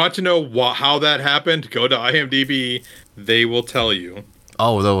if you want to know how that happened, go to IMDb. They will tell you.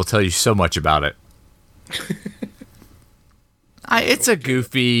 Oh, they will tell you so much about it. It's a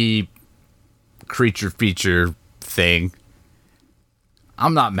goofy creature feature thing.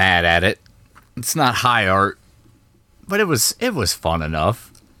 I'm not mad at it. It's not high art, but it was fun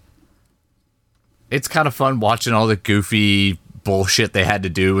enough. It's kind of fun watching all the goofy bullshit they had to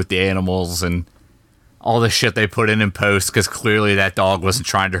do with the animals and all the shit they put in post, because clearly that dog wasn't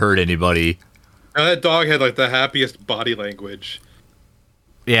trying to hurt anybody. Now, that dog had like the happiest body language.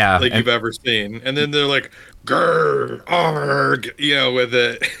 Yeah. Like you've ever seen. And then they're like, grr, arg, with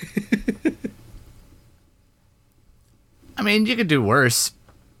it. I mean, you could do worse.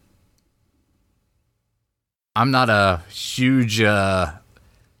 I'm not a huge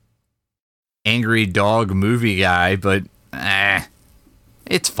angry dog movie guy, but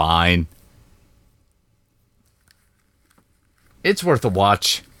it's fine. It's worth a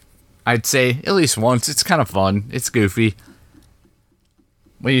watch. I'd say at least once. It's kind of fun. It's goofy.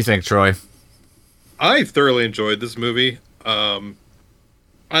 What do you think, Troy? I thoroughly enjoyed this movie. I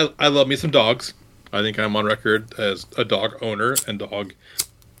love me some dogs. I think I'm on record as a dog owner and dog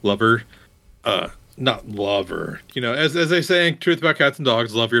lover. Not lover. As they say in Truth About Cats and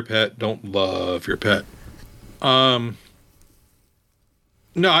Dogs, love your pet, don't love your pet. No,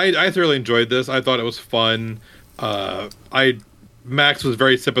 I thoroughly enjoyed this. I thought it was fun. Max was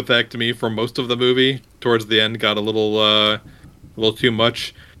very sympathetic to me for most of the movie. Towards the end, got a little too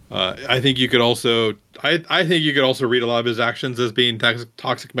much. I think you could also, I think you could also read a lot of his actions as being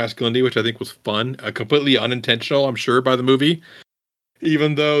toxic masculinity, which I think was fun, completely unintentional, I'm sure, by the movie.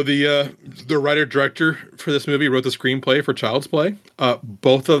 Even though the writer director for this movie wrote the screenplay for Child's Play,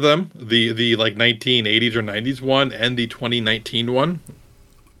 both of them, the like 1980s or 90s one and the 2019 one.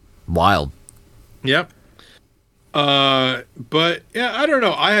 Wild. Yep. But yeah, I don't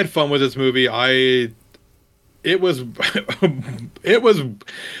know. I had fun with this movie. It was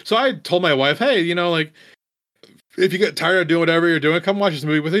so I told my wife, hey, like, if you get tired of doing whatever you're doing, come watch this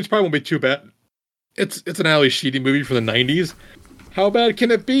movie with me. It probably won't be too bad. It's an Ali Sheedy movie from the 90s. How bad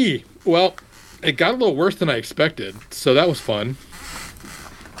can it be? Well, it got a little worse than I expected, so that was fun.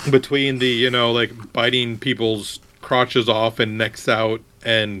 Between the, like, biting people's crotches off and necks out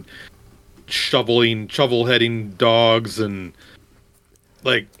and shovel-heading dogs and,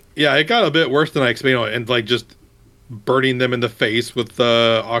 like, yeah, it got a bit worse than I expected, and, like, just burning them in the face with with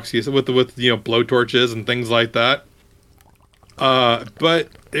blowtorches and things like that. But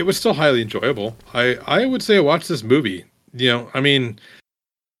it was still highly enjoyable. I would say watch this movie. I mean,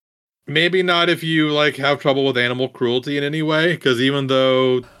 maybe not if you like have trouble with animal cruelty in any way, because even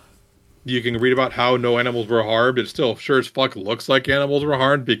though you can read about how no animals were harmed, it still sure as fuck looks like animals were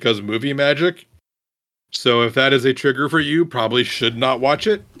harmed because movie magic. So if that is a trigger for you, probably should not watch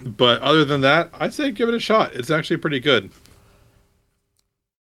it. But other than that, I'd say give it a shot. It's actually pretty good.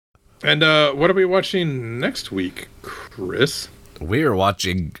 And what are we watching next week, Chris? We are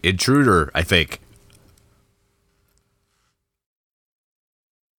watching Intruder, I think.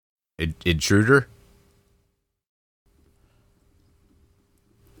 Intruder?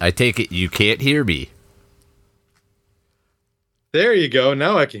 I take it you can't hear me. There you go.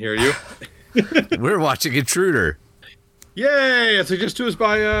 Now I can hear you. We're watching Intruder. Yay! It's suggested to us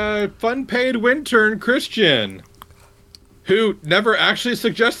by fun paid intern Christian, who never actually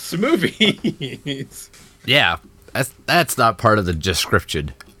suggests movies. Yeah, that's not part of the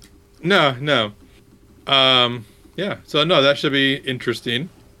description. No. Yeah, so no, that should be interesting.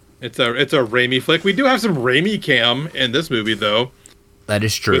 It's a Raimi flick. We do have some Raimi cam in this movie, though. That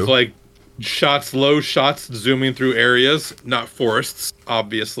is true. With like low shots zooming through areas, not forests,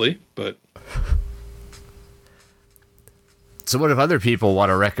 obviously, but. So what if other people want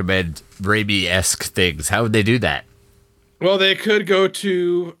to recommend Raimi-esque things? How would they do that? Well, they could go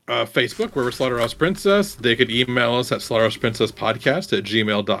to Facebook, where we're Slaughterhouse Princess. They could email us at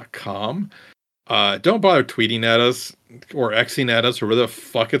slaughterhouseprincesspodcast@gmail.com. Don't bother tweeting at us or Xing at us or whatever the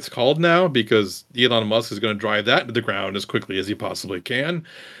fuck it's called now, because Elon Musk is going to drive that into the ground as quickly as he possibly can.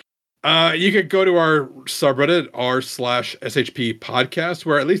 You could go to our subreddit, r/SHP podcast,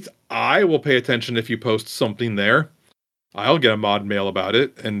 where at least I will pay attention if you post something there. I'll get a mod mail about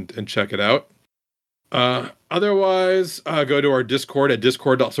it and check it out. Otherwise, go to our Discord at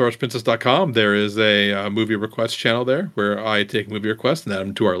discord.slaughterhouseprincess.com. There is a movie request channel there where I take movie requests and add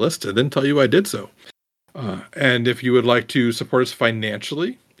them to our list and then tell you I did so. And if you would like to support us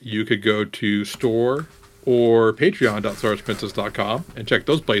financially, you could go to store or patreon.slaughterhouseprincess.com and check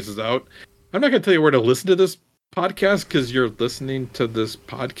those places out. I'm not going to tell you where to listen to this podcast because you're listening to this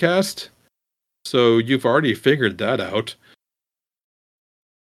podcast. So you've already figured that out.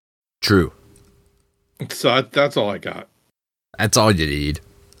 True. So that's all I got. That's all you need.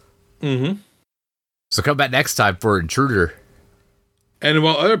 Mm-hmm. So come back next time for Intruder. And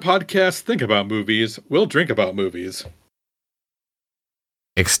while other podcasts think about movies, we'll drink about movies.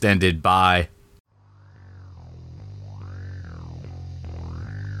 Extended by...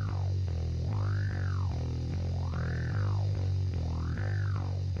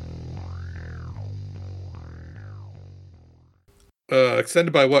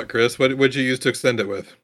 Extended by what, Chris? What would you use to extend it with?